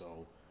say.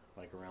 So,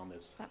 like around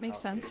this, that makes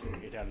sense.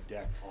 It had a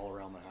deck all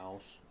around the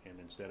house, and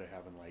instead of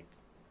having like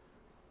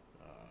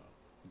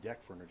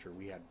deck furniture,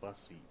 we had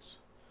bus seats,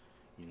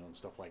 and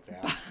stuff like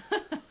that.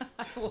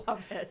 I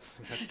love it.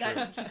 He got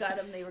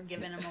them. They were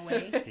giving them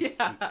away.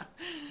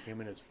 Him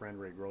and his friend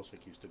Ray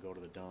Grosick used to go to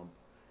the dump,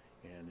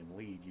 and in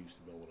Lead used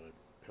to be able to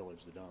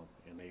pillage the dump,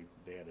 and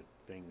they had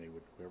a thing,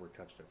 whoever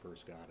touched it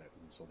first got it,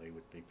 and so they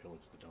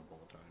pillaged the dump all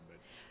the time.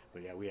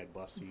 But yeah, we had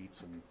bus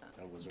seats, and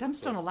that was Dumps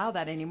don't allow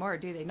that anymore,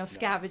 do they? No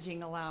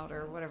scavenging allowed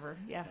or whatever.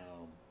 Yeah.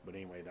 But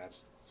anyway,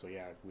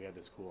 we had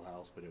this cool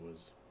house, but it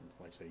was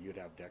like I say, you'd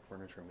have deck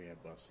furniture, and we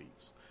had bus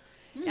seats.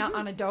 Now,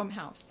 on a dome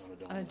house.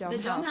 The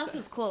dome house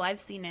is cool. I've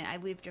seen it.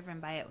 We've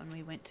driven by it when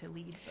we went to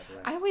Lead.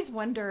 I always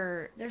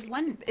wonder. There's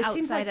one It outside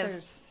seems like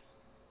of.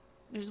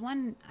 there's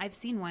one. I've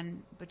seen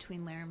one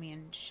between Laramie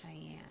and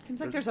Cheyenne. Seems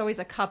like there's always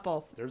a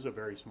couple. There's a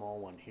very small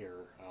one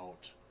here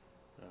out.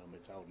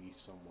 It's out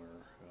east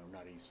somewhere,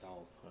 not east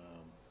south.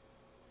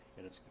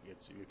 And it's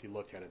if you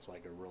look at it, it's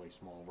like a really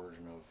small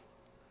version of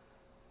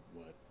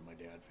what my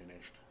dad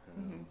finished.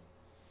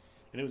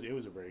 And it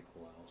was a very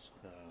cool house.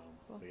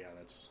 Cool. But yeah,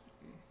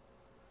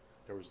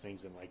 there was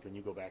things in, like when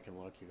you go back and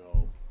look, you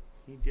go,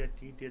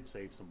 he did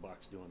save some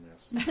bucks doing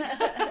this.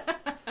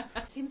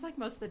 Seems like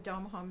most of the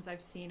dome homes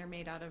I've seen are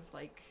made out of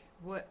like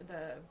wood.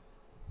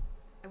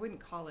 I wouldn't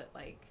call it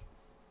like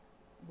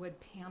wood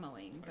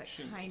paneling, but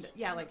kind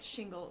of like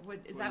shingle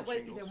wood. Is that what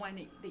shingles. the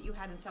one that you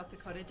had in South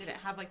Dakota? Did it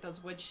have like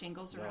those wood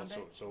shingles around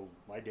it? So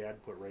my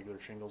dad put regular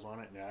shingles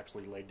on it, and it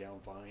actually laid down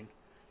fine.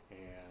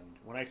 And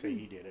when I say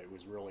he did it, it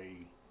was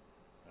really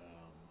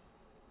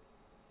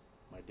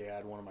my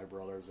dad, one of my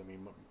brothers. I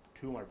mean,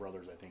 two of my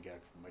brothers, I think,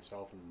 actually,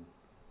 myself and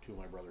two of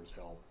my brothers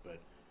helped, but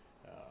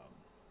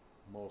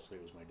mostly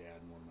it was my dad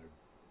and one of my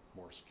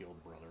more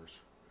skilled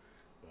brothers.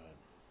 But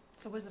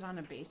so was it on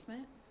a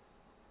basement?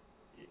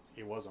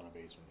 It was on a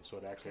basement, so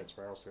it actually had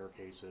spiral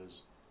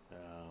staircases.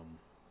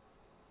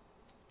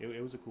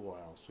 It was a cool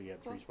house. So you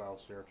had 3 spiral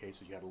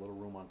staircases. You had a little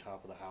room on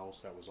top of the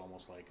house that was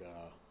almost like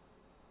a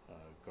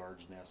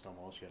guard's nest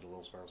almost. You had a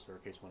little spiral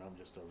staircase went up,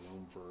 just a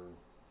room for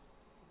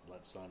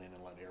let sun in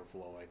and let air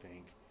flow, I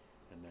think.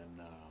 And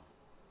then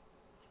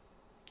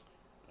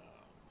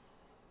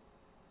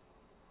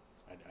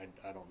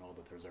I don't know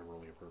that there's ever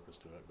really a purpose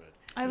to it, but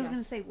I was going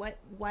to say,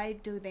 why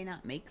do they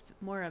not make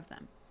more of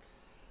them?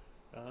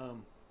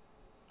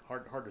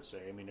 Hard to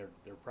say. I mean,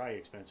 they're probably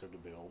expensive to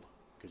build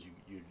because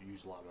you'd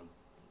use a lot of.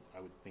 I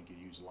would think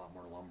you'd use a lot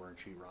more lumber and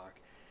sheetrock,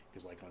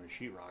 because like on a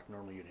sheetrock,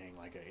 normally you'd hang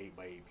like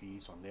a 8x8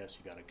 piece. On this,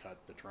 you got to cut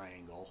the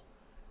triangle,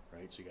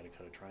 right? So you got to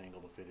cut a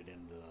triangle to fit it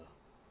into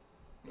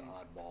the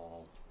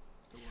oddball.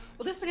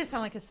 Well, this is going to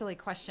sound like a silly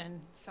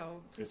question,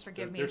 so please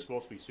forgive me. They're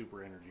supposed to be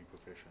super energy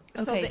proficient.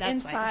 So Okay, the that's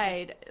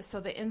inside,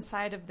 the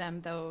inside of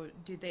them though,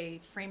 do they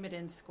frame it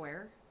in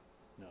square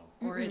No.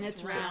 or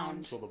it's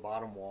round? So the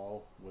bottom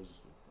wall was,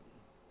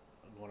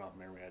 going off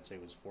memory, I'd say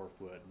was 4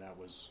 foot, and that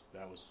was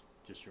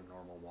just your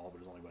normal wall, but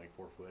it's only like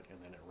 4 foot, and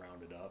then it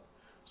rounded up.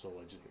 So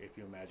if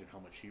you imagine how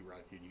much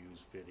sheetrock you'd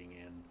use fitting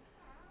in,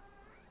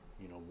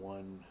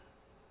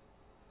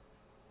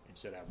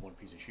 instead of having one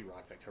piece of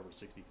sheetrock that covers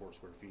 64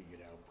 square feet, you'd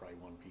have probably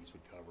one piece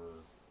would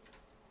cover,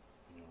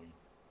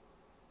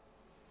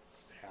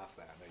 half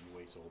that you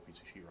waste the whole piece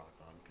of sheetrock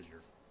on because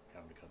you're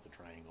having to cut the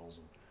triangles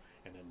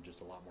and then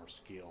just a lot more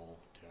skill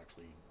to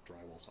actually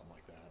drywall something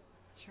like that.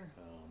 Sure.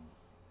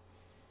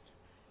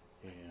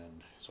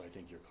 And so I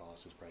think your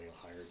cost is probably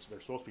higher.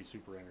 They're supposed to be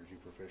super energy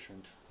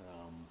proficient.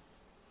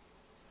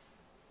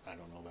 I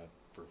don't know that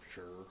for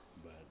sure,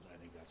 but I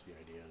think that's the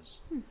idea.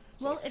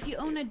 Well, if you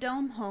own a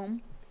dome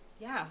home,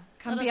 Yeah,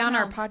 come Let be us on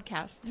our know.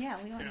 podcast. yeah,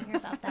 we want to hear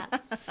about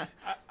that.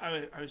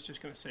 I was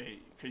just going to say,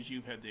 because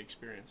you've had the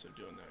experience of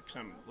doing that, because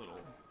I'm a little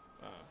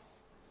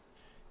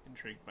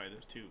intrigued by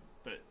this too,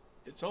 but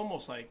it's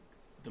almost like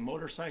the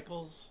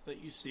motorcycles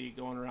that you see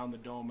going around the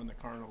dome and the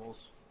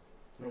carnivals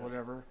or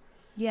whatever.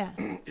 Yeah.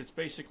 It's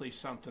basically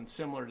something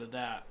similar to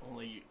that,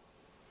 only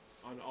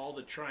on all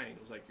the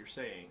triangles, like you're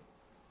saying,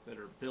 that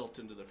are built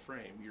into the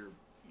frame.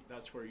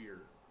 That's where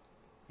your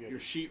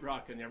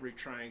sheetrock in every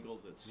triangle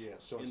that's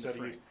so in instead the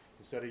frame.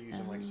 Instead of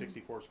using like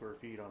 64 square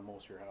feet on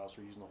most of your house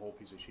or using the whole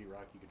piece of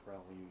sheetrock, you could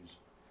probably use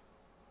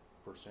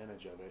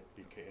percentage of it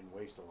and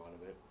waste a lot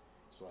of it.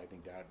 So I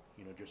think that,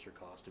 just your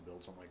cost to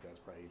build something like that's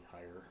probably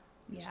higher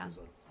just because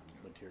of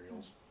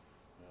materials.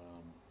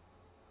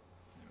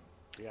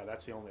 Yeah,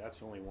 that's the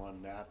only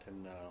one, that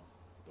and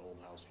the old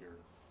house here.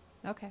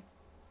 Okay.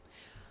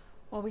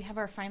 Well, we have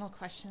our final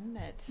question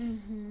that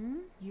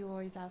you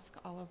always ask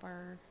all of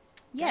our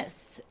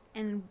guests.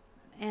 Yes,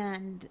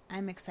 and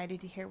I'm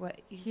excited to hear what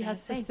He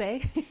has to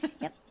say.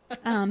 Yep.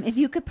 If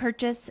you could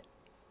purchase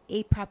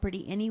a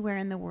property anywhere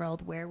in the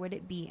world, where would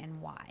it be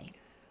and why?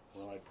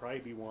 Well, I'd probably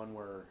be one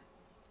where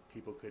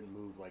people couldn't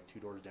move like 2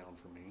 doors down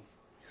from me.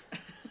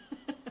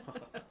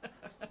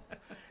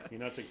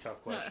 It's a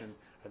tough question.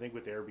 I think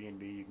with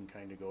Airbnb, you can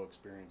kind of go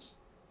experience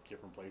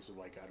different places.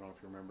 Like, I don't know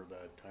if you remember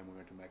the time we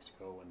went to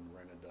Mexico and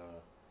rented the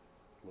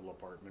little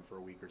apartment for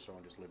a week or so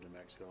and just lived in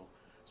Mexico.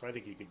 So I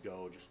think you could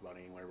go just about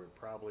anywhere, but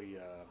probably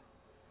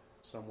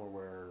somewhere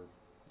where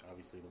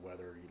obviously the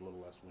weather, a little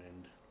less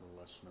wind, a little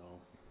less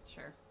snow.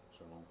 Sure.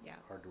 So Yeah.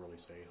 hard to really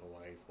say.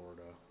 Hawaii,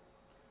 Florida.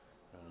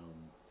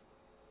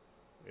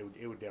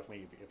 It would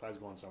definitely, if I was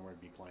going somewhere,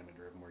 it'd be climate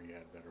driven where you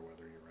had better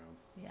weather year round.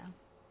 Yeah.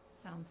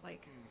 Sounds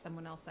like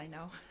someone else I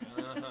know.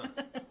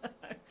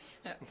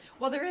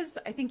 Well,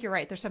 I think you're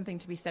right. There's something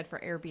to be said for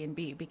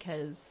Airbnb,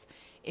 because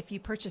if you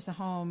purchase a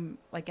home,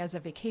 like as a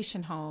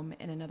vacation home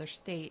in another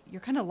state,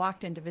 you're kind of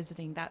locked into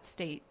visiting that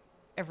state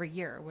every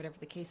year, whatever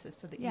the case is,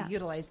 so that you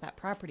utilize that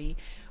property.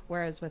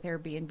 Whereas with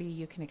Airbnb,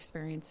 you can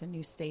experience a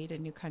new state, a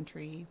new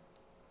country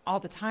all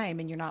the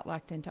time, and you're not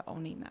locked into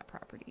owning that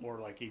property. Or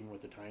like even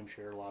with the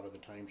timeshare, a lot of the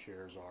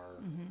timeshares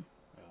are,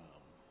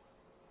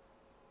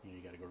 you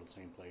got to go to the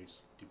same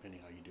place depending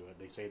how you do it.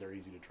 They say they're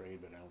easy to trade,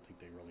 but I don't think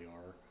they really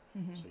are.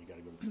 So you got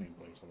to go to the same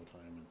place all the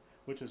time, and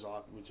which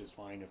is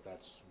fine if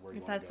that's where you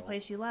want to go. If that's the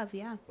place you love,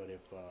 yeah. But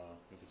if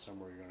it's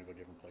somewhere you're going to go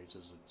different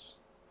places, it's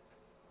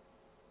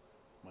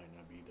might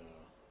not be the.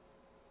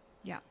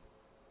 Yeah.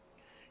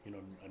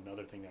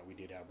 Another thing that we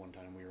did have one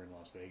time, we were in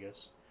Las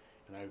Vegas,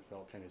 and I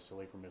felt kind of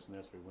silly for missing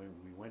this, but when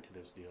we went to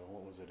this deal,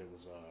 what was it? It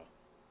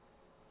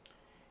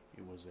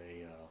was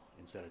a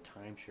instead of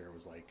timeshare, it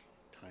was like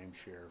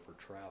timeshare for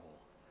travel,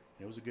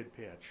 and it was a good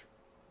pitch.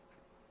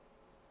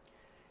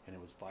 And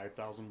it was $5,000,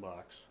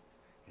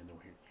 and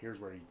here's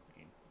where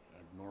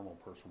a normal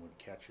person would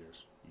catch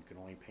this: you can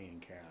only pay in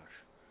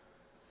cash.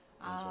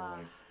 And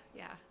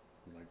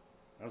so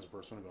that was the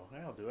first one to go,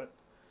 hey, I'll do it.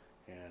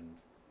 And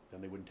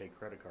then they wouldn't take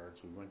credit cards.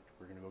 We're going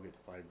to go get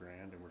the $5,000,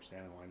 and we're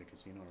standing in line at the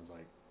casino, and I was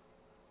like,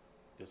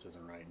 this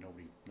isn't right.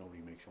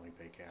 Nobody makes you only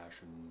pay cash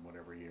in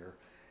whatever year.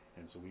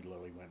 And so we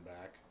literally went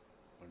back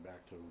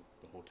to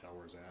the hotel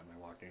where I was at, and I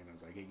walked in, and I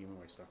was like, hey, give me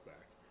my stuff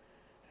back.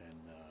 And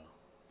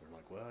they're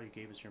like, well, you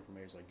gave us your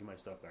information. I was like, give my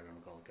stuff back. I'm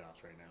going to call the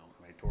cops right now.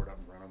 And I tore it up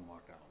in front of them and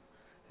walked out.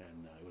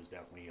 And it was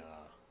definitely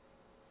a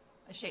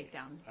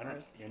shakedown.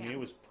 It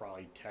was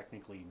probably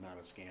technically not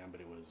a scam,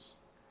 but it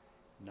was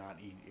not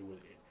easy.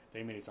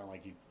 They made it sound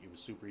like it was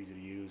super easy to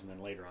use, and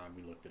then later on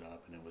we looked it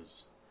up, and it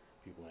was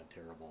people had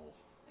terrible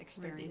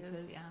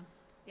experiences. Reviews,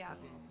 Yeah.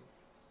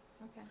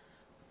 Okay.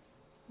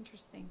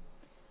 Interesting.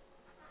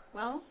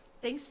 Well,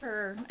 thanks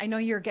I know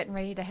you're getting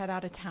ready to head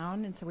out of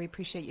town, and so we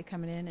appreciate you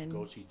coming in and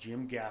go see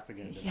Jim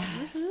Gaffigan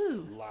Yes.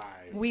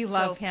 live. We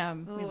love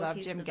him. We love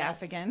Jim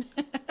Gaffigan.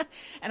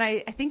 And I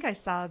think I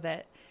saw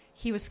that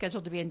he was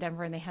scheduled to be in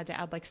Denver, and they had to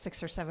add like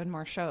 6 or 7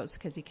 more shows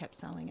because he kept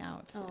selling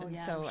out. Oh, and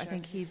yeah, so I'm I sure.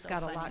 think he's So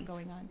got funny. a lot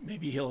going on.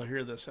 Maybe he'll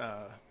hear this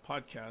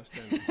podcast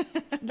and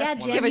Yeah,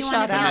 Jim, Give a you want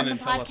shout to out. come on come in the and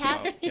tell us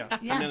podcast?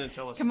 about. Yeah, come in and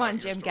tell us. Come about on,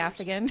 your Jim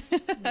stories.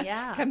 Gaffigan.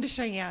 Yeah. Come to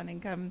Cheyenne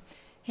and come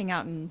hang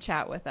out and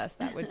chat with us.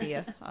 That would be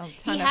a ton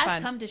He of has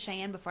fun. come to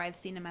Cheyenne before. I've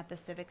seen him at the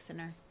Civic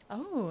Center.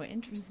 Oh,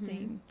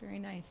 interesting. Very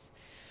nice.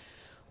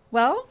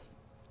 Well,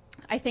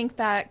 I think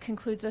that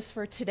concludes us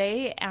for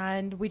today,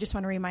 and we just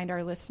want to remind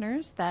our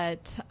listeners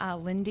that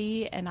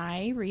Lindee and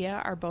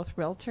Rhea, are both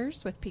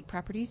realtors with Peak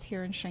Properties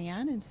here in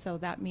Cheyenne, and so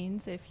that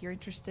means if you're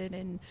interested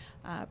in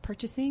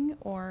purchasing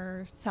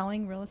or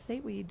selling real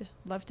estate, we'd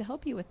love to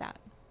help you with that.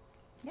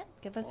 Yeah,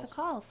 give us a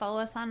call. Follow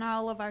us on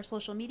all of our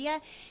social media,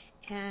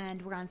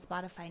 and we're on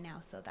Spotify now,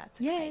 so that's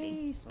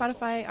exciting. Yay!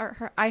 Spotify,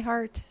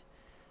 iHeart,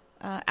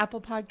 Apple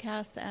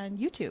Podcasts, and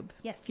YouTube.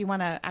 Yes. If you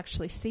want to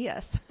actually see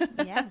us.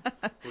 Yeah.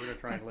 We're going to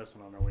try and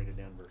listen on our way to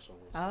Denver. So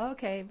we'll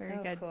Okay, very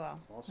good. Cool.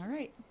 Awesome. All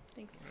right.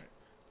 Thanks. All right.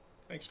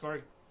 Thanks,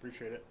 Corey.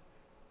 Appreciate it.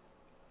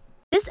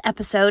 This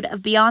episode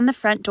of Beyond the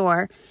Front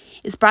Door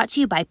is brought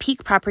to you by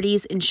Peak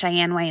Properties in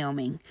Cheyenne,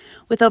 Wyoming.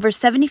 With over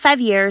 75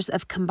 years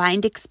of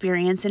combined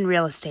experience in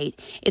real estate,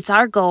 it's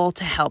our goal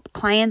to help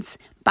clients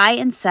buy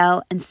and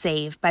sell and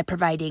save by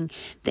providing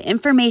the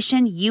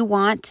information you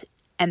want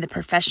and the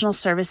professional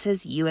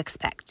services you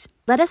expect.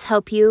 Let us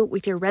help you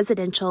with your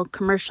residential,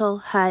 commercial,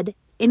 HUD,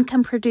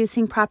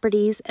 income-producing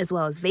properties, as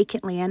well as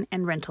vacant land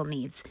and rental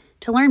needs.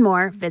 To learn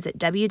more, visit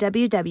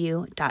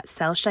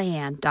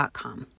www.sellcheyenne.com.